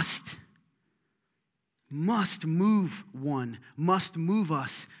 must move one, must move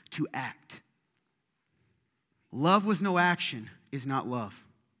us to act. Love with no action is not love.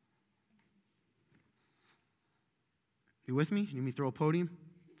 You with me? You need me to throw a podium?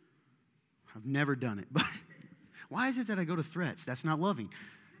 I've never done it, but why is it that I go to threats? That's not loving.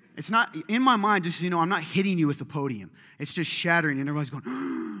 It's not, in my mind, just so you know, I'm not hitting you with the podium. It's just shattering, and everybody's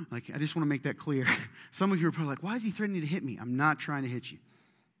going, like, I just want to make that clear. Some of you are probably like, why is he threatening to hit me? I'm not trying to hit you.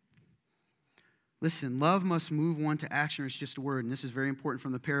 Listen, love must move one to action, or it's just a word, and this is very important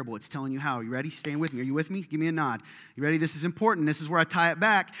from the parable. It's telling you how. You ready? Staying with me. Are you with me? Give me a nod. You ready? This is important. This is where I tie it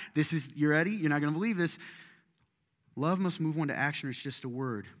back. You ready? You're not going to believe this. Love must move one to action, or it's just a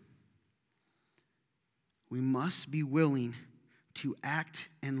word. We must be willing to act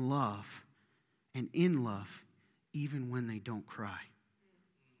and love and in love even when they don't cry.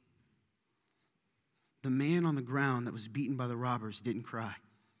 The man on the ground that was beaten by the robbers didn't cry.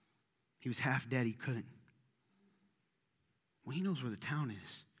 He was half dead. He couldn't. Well, he knows where the town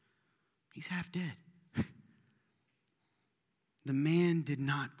is. He's half dead. The man did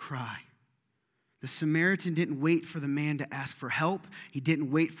not cry. The Samaritan didn't wait for the man to ask for help. He didn't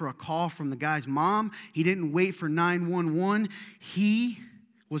wait for a call from the guy's mom. He didn't wait for 911. He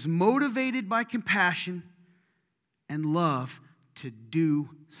was motivated by compassion and love to do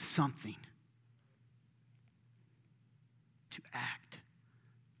something, to act.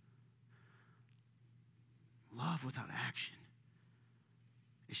 Love without action.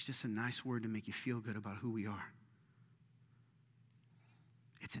 It's just a nice word to make you feel good about who we are.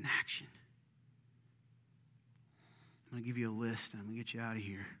 It's an action. I'm going to give you a list, and I'm going to get you out of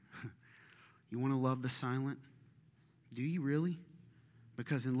here. You want to love the silent? Do you really?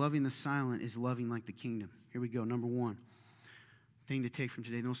 Because in loving the silent is loving like the kingdom. Here we go. Number one thing to take from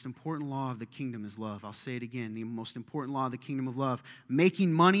today. The most important law of the kingdom is love. I'll say it again. The most important law of the kingdom of love.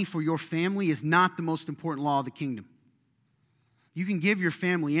 Making money for your family is not the most important law of the kingdom. You can give your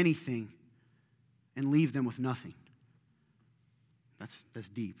family anything and leave them with nothing. That's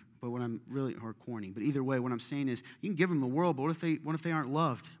deep. But what I'm really, or corny, but either way, what I'm saying is, you can give them the world, but what if they aren't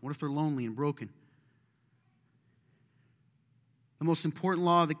loved? What if they're lonely and broken? The most important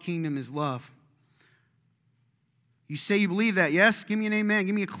law of the kingdom is love. You say you believe that, yes? Give me an amen,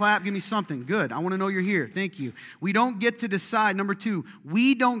 give me a clap, give me something. Good, I want to know you're here. Thank you. We don't get to decide, number two,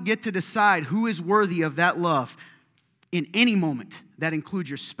 we don't get to decide who is worthy of that love in any moment. That includes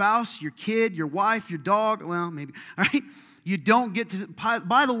your spouse, your kid, your wife, your dog, well, maybe, all right? You don't get to,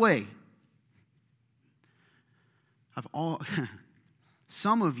 by the way,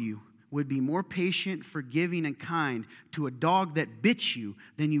 Some of you would be more patient, forgiving, and kind to a dog that bit you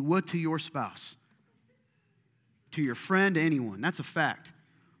than you would to your spouse, to your friend, to anyone. That's a fact.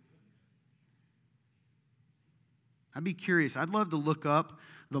 I'd be curious. I'd love to look up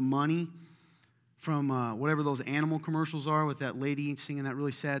the money from whatever those animal commercials are with that lady singing that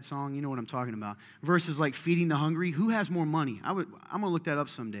really sad song. You know what I'm talking about. Versus like feeding the hungry. Who has more money? I'm going to look that up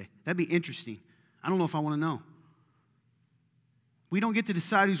someday. That'd be interesting. I don't know if I want to know. We don't get to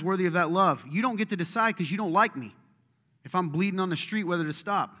decide who's worthy of that love. You don't get to decide because you don't like me. If I'm bleeding on the street, whether to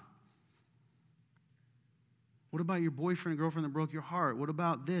stop. What about your boyfriend or girlfriend that broke your heart? What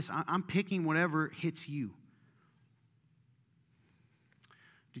about this? I'm picking whatever hits you.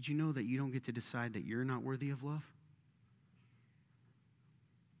 Did you know that you don't get to decide that you're not worthy of love?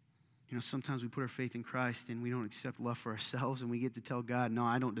 You know, sometimes we put our faith in Christ and we don't accept love for ourselves, and we get to tell God, no,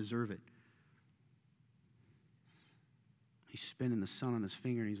 I don't deserve it. He's spinning the sun on his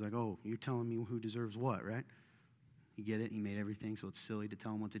finger, and he's like, oh, you're telling me who deserves what, right? You get it? He made everything, so it's silly to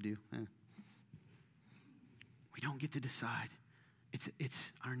tell him what to do. We don't get to decide.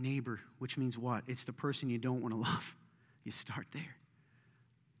 It's our neighbor, which means what? It's the person you don't want to love. You start there.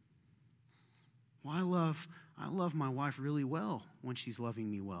 Well, I love my wife really well when she's loving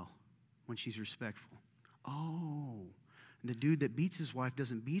me well, when she's respectful. Oh, the dude that beats his wife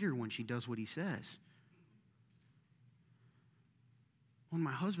doesn't beat her when she does what he says. When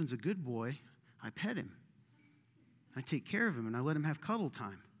my husband's a good boy, I pet him. I take care of him, and I let him have cuddle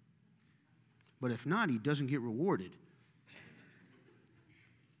time. But if not, he doesn't get rewarded.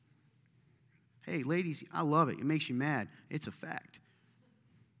 Hey, ladies, I love it. It makes you mad. It's a fact.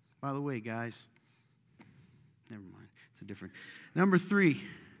 By the way, guys, never mind. It's a different. Number 3,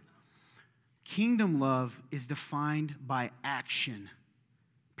 kingdom love is defined by action,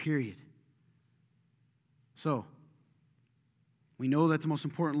 period. So, we know that the most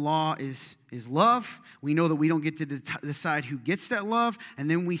important law is love. We know that we don't get to decide who gets that love. And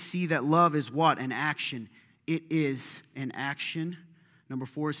then we see that love is what? An action. It is an action. Number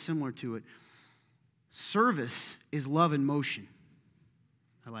 4 is similar to it. Service is love in motion.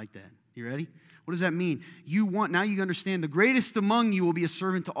 I like that. You ready? What does that mean? Now you understand the greatest among you will be a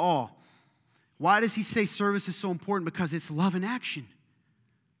servant to all. Why does he say service is so important? Because it's love in action.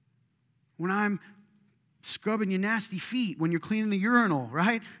 When I'm scrubbing your nasty feet, when you're cleaning the urinal,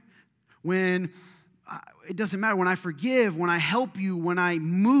 right? When, it doesn't matter, when I forgive, when I help you, when I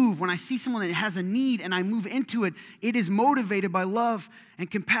move, when I see someone that has a need and I move into it, it is motivated by love and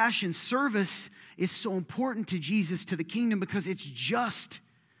compassion. Service is so important to Jesus, to the kingdom, because it's just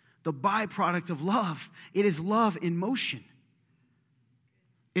the byproduct of love. It is love in motion.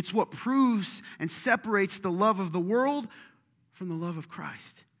 It's what proves and separates the love of the world from the love of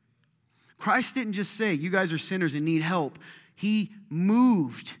Christ. Christ didn't just say, you guys are sinners and need help. He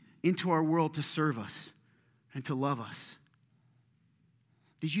moved into our world to serve us and to love us.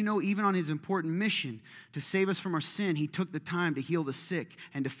 Did you know even on his important mission to save us from our sin, he took the time to heal the sick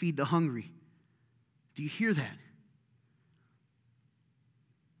and to feed the hungry? Do you hear that?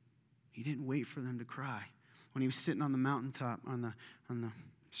 He didn't wait for them to cry. When he was sitting on the mountaintop, on the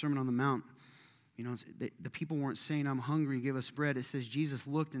Sermon on the Mount, you know, the people weren't saying, I'm hungry, give us bread. It says Jesus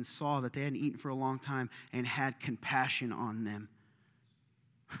looked and saw that they hadn't eaten for a long time and had compassion on them.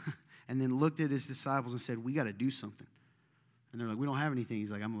 And then looked at his disciples and said, we got to do something. And they're like, we don't have anything. He's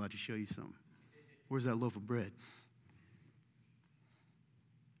like, I'm about to show you something. Where's that loaf of bread?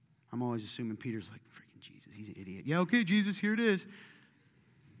 I'm always assuming Peter's like, freaking Jesus, he's an idiot. Yeah, okay, Jesus, here it is.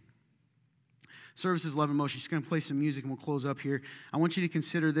 Service is love and motion. She's going to play some music and we'll close up here. I want you to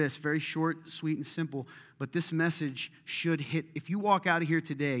consider this. Very short, sweet, and simple. But this message should hit. If you walk out of here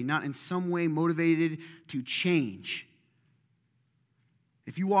today not in some way motivated to change,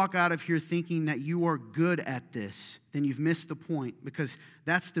 if you walk out of here thinking that you are good at this, then you've missed the point, because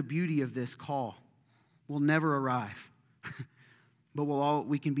that's the beauty of this call. We'll never arrive. But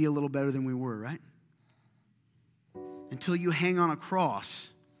we can be a little better than we were, right? Until you hang on a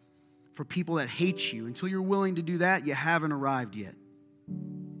cross for people that hate you, until you're willing to do that, you haven't arrived yet.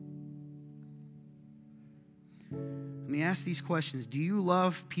 Let me ask these questions. Do you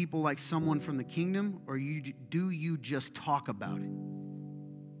love people like someone from the kingdom, or do you just talk about it?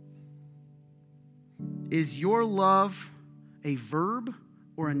 Is your love a verb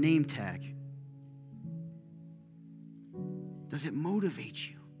or a name tag? Does it motivate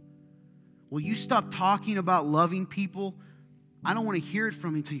you? Will you stop talking about loving people? I don't want to hear it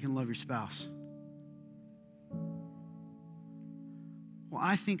from you until you can love your spouse. Well,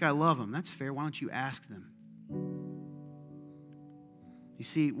 I think I love them. That's fair. Why don't you ask them? You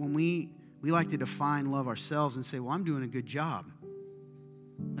see, when We like to define love ourselves and say, well, I'm doing a good job.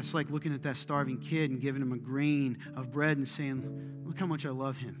 That's like looking at that starving kid and giving him a grain of bread and saying, look how much I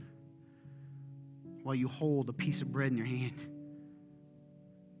love him, while you hold a piece of bread in your hand.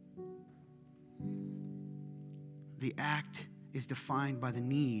 The act is defined by the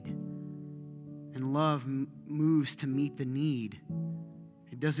need, and love moves to meet the need.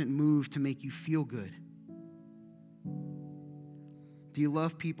 It doesn't move to make you feel good. Do you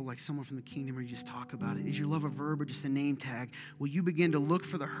love people like someone from the kingdom, or you just talk about it? Is your love a verb or just a name tag? Will you begin to look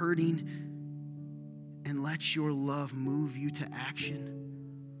for the hurting and let your love move you to action?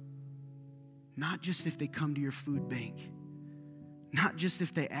 Not just if they come to your food bank, not just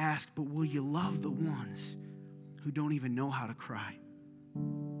if they ask, but will you love the ones who don't even know how to cry?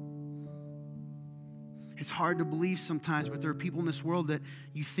 It's hard to believe sometimes, but there are people in this world that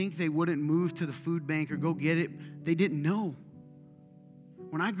you think they wouldn't move to the food bank or go get it. They didn't know.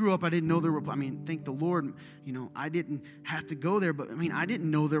 When I grew up, I didn't know there were, thank the Lord, I didn't have to go there, but I didn't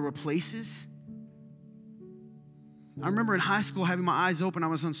know there were places. I remember in high school having my eyes open. I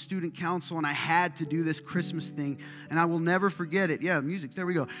was on student council, and I had to do this Christmas thing, and I will never forget it. Yeah, music, there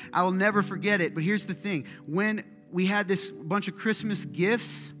we go. I will never forget it, but here's the thing. When we had this bunch of Christmas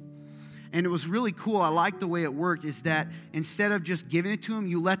gifts, and it was really cool, I liked the way it worked, is that instead of just giving it to them,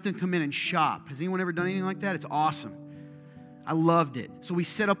 you let them come in and shop. Has anyone ever done anything like that? It's awesome. I loved it. So we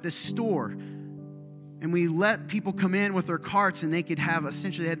set up this store, and we let people come in with their carts, and they could have,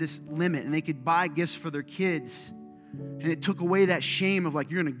 essentially, they had this limit, and they could buy gifts for their kids. And it took away that shame of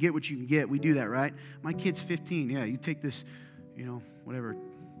like, you're going to get what you can get. We do that, right? My kid's 15. Yeah, you take this, whatever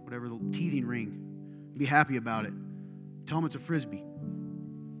the teething ring. Be happy about it. Tell them it's a Frisbee.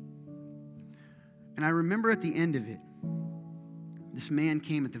 And I remember at the end of it, this man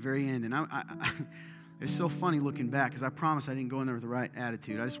came at the very end, and it's so funny looking back, because I promise I didn't go in there with the right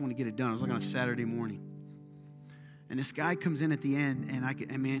attitude. I just want to get it done. I was like on a Saturday morning. And this guy comes in at the end,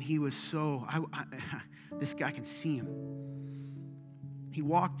 and man, he was so, this guy can see him. He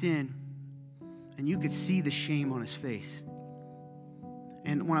walked in, and you could see the shame on his face.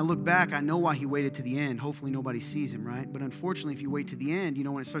 And when I look back, I know why he waited to the end. Hopefully nobody sees him, right? But unfortunately, if you wait to the end,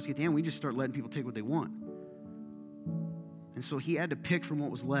 when it starts to get to the end, we just start letting people take what they want. And so he had to pick from what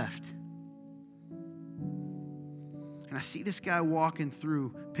was left. And I see this guy walking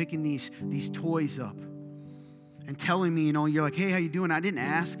through, picking these toys up and telling me, you're like, hey, how you doing? I didn't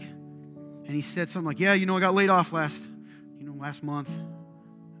ask. And he said something like, yeah, I got laid off last month.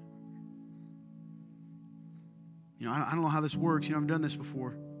 I don't know how this works. I've done this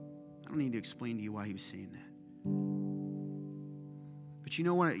before. I don't need to explain to you why he was saying that. But you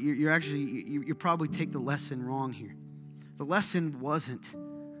know what? You probably take the lesson wrong here. The lesson wasn't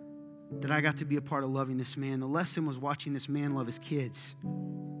that I got to be a part of loving this man. The lesson was watching this man love his kids.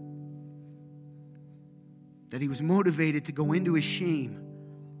 That he was motivated to go into his shame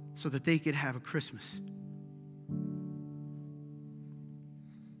so that they could have a Christmas.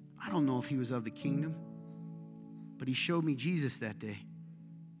 I don't know if he was of the kingdom, but he showed me Jesus that day.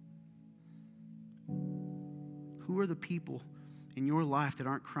 Who are the people in your life that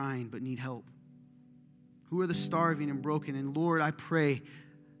aren't crying but need help? Who are the starving and broken? And Lord, I pray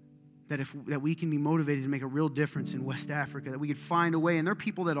that we can be motivated to make a real difference in West Africa, that we could find a way. And there are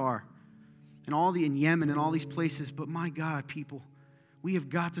people that are, in Yemen and all these places. But my God, people, we have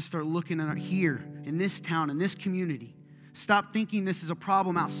got to start looking at here, in this town, in this community. Stop thinking this is a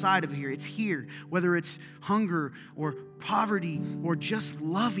problem outside of here. It's here, whether it's hunger or poverty or just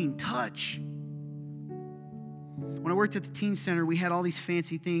loving touch. When I worked at the teen center, we had all these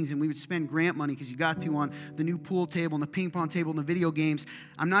fancy things, and we would spend grant money because you got to on the new pool table and the ping pong table and the video games.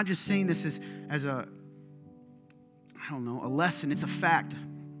 I'm not just saying this as a lesson. It's a fact.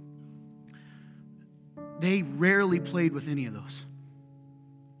 They rarely played with any of those.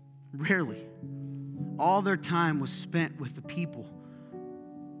 Rarely. All their time was spent with the people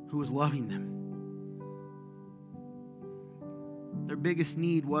who was loving them. Their biggest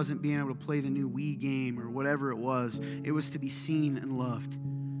need wasn't being able to play the new Wii game or whatever it was. It was to be seen and loved,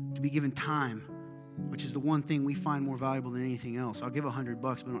 to be given time, which is the one thing we find more valuable than anything else. I'll give $100,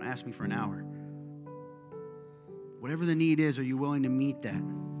 but don't ask me for an hour. Whatever the need is, are you willing to meet that?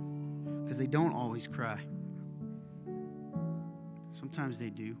 Because they don't always cry. Sometimes they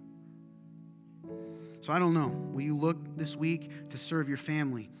do. So I don't know. Will you look this week to serve your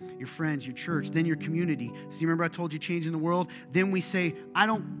family, your friends, your church, then your community? So you remember I told you changing the world? Then we say,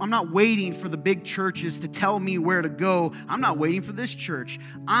 I'm not waiting for the big churches to tell me where to go. I'm not waiting for this church.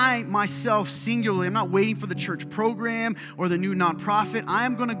 I myself singularly, I'm not waiting for the church program or the new nonprofit. I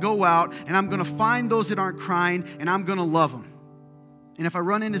am going to go out and I'm going to find those that aren't crying and I'm going to love them. And if I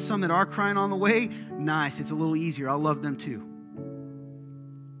run into some that are crying on the way, nice, it's a little easier. I'll love them too.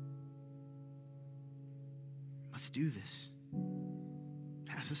 Let's do this.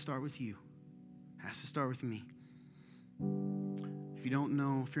 It has to start with you. It has to start with me. If you don't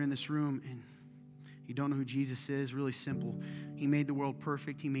know, if you're in this room and you don't know who Jesus is, really simple. He made the world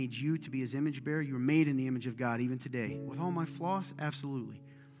perfect. He made you to be his image bearer. You were made in the image of God even today. With all my flaws, absolutely.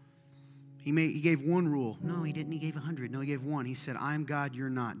 He gave one rule. No, he didn't. He gave 100. No, he gave one. He said, I'm God, you're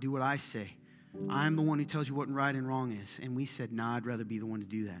not. Do what I say. I'm the one who tells you what right and wrong is. And we said, nah, I'd rather be the one to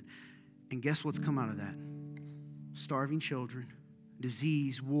do that. And guess what's come out of that? Starving children,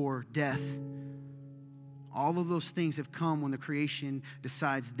 disease, war, death. All of those things have come when the creation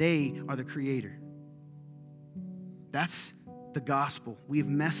decides they are the creator. That's the gospel. We have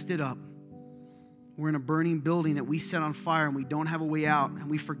messed it up. We're in a burning building that we set on fire and we don't have a way out, and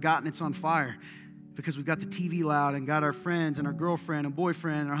we've forgotten it's on fire because we've got the TV loud and got our friends and our girlfriend and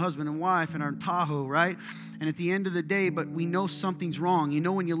boyfriend and our husband and wife and our Tahoe, right? And at the end of the day, but we know something's wrong. You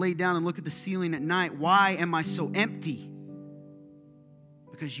know, when you lay down and look at the ceiling at night, why am I so empty?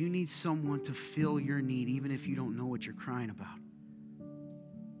 Because you need someone to fill your need even if you don't know what you're crying about.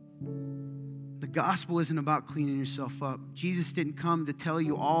 The gospel isn't about cleaning yourself up. Jesus didn't come to tell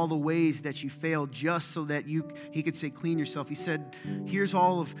you all the ways that you failed just so that he could say, clean yourself. He said, here's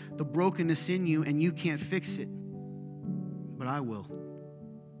all of the brokenness in you and you can't fix it, but I will.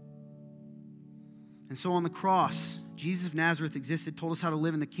 And so on the cross, Jesus of Nazareth existed, told us how to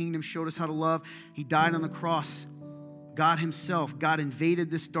live in the kingdom, showed us how to love. He died on the cross. God himself, God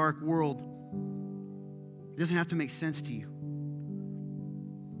invaded this dark world. It doesn't have to make sense to you.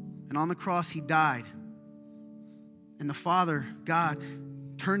 And on the cross, he died. And the Father, God,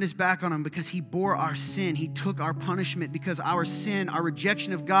 turned his back on him because he bore our sin. He took our punishment because our sin, our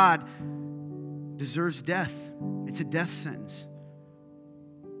rejection of God, deserves death. It's a death sentence.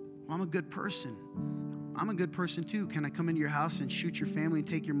 Well, I'm a good person. I'm a good person too. Can I come into your house and shoot your family and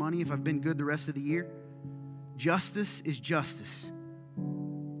take your money if I've been good the rest of the year? Justice is justice.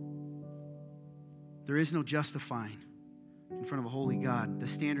 There is no justifying in front of a holy God. The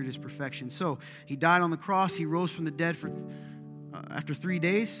standard is perfection. So he died on the cross. He rose from the dead after 3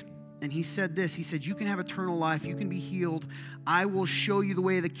 days. And he said this. He said, you can have eternal life. You can be healed. I will show you the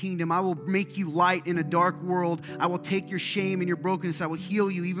way of the kingdom. I will make you light in a dark world. I will take your shame and your brokenness. I will heal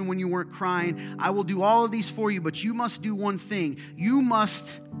you even when you weren't crying. I will do all of these for you, but you must do one thing. You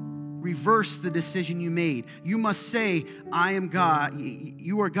must reverse the decision you made. You must say, I am God.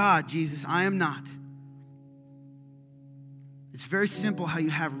 You are God, Jesus. I am not. It's very simple how you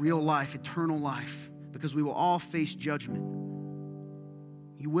have real life, eternal life, because we will all face judgment.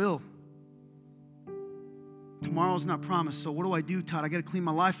 You will. Tomorrow's not promised, so what do I do, Todd? I got to clean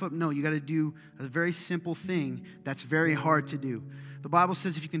my life up? No, you got to do a very simple thing that's very hard to do. The Bible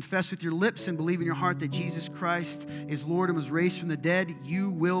says if you confess with your lips and believe in your heart that Jesus Christ is Lord and was raised from the dead,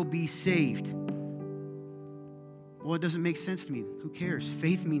 you will be saved. Well, it doesn't make sense to me. Who cares?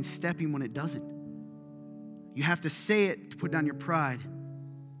 Faith means stepping when it doesn't. You have to say it to put down your pride.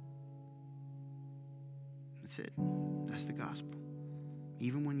 That's it. That's the gospel.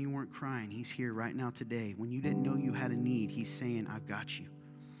 Even when you weren't crying, he's here right now today. When you didn't know you had a need, he's saying, I've got you.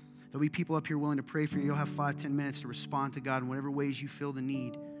 There'll be people up here willing to pray for you. You'll have 5-10 minutes to respond to God in whatever ways you feel the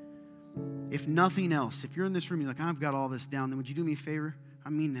need. If nothing else, if you're in this room, you're like, I've got all this down, then would you do me a favor? I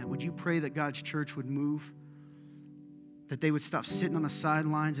mean that. Would you pray that God's church would move? That they would stop sitting on the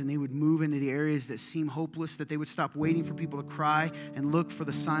sidelines and they would move into the areas that seem hopeless, that they would stop waiting for people to cry and look for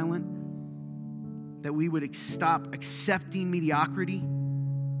the silent, that we would stop accepting mediocrity.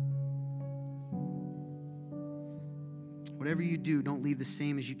 Whatever you do, don't leave the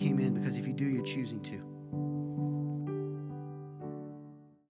same as you came in, because if you do, you're choosing to.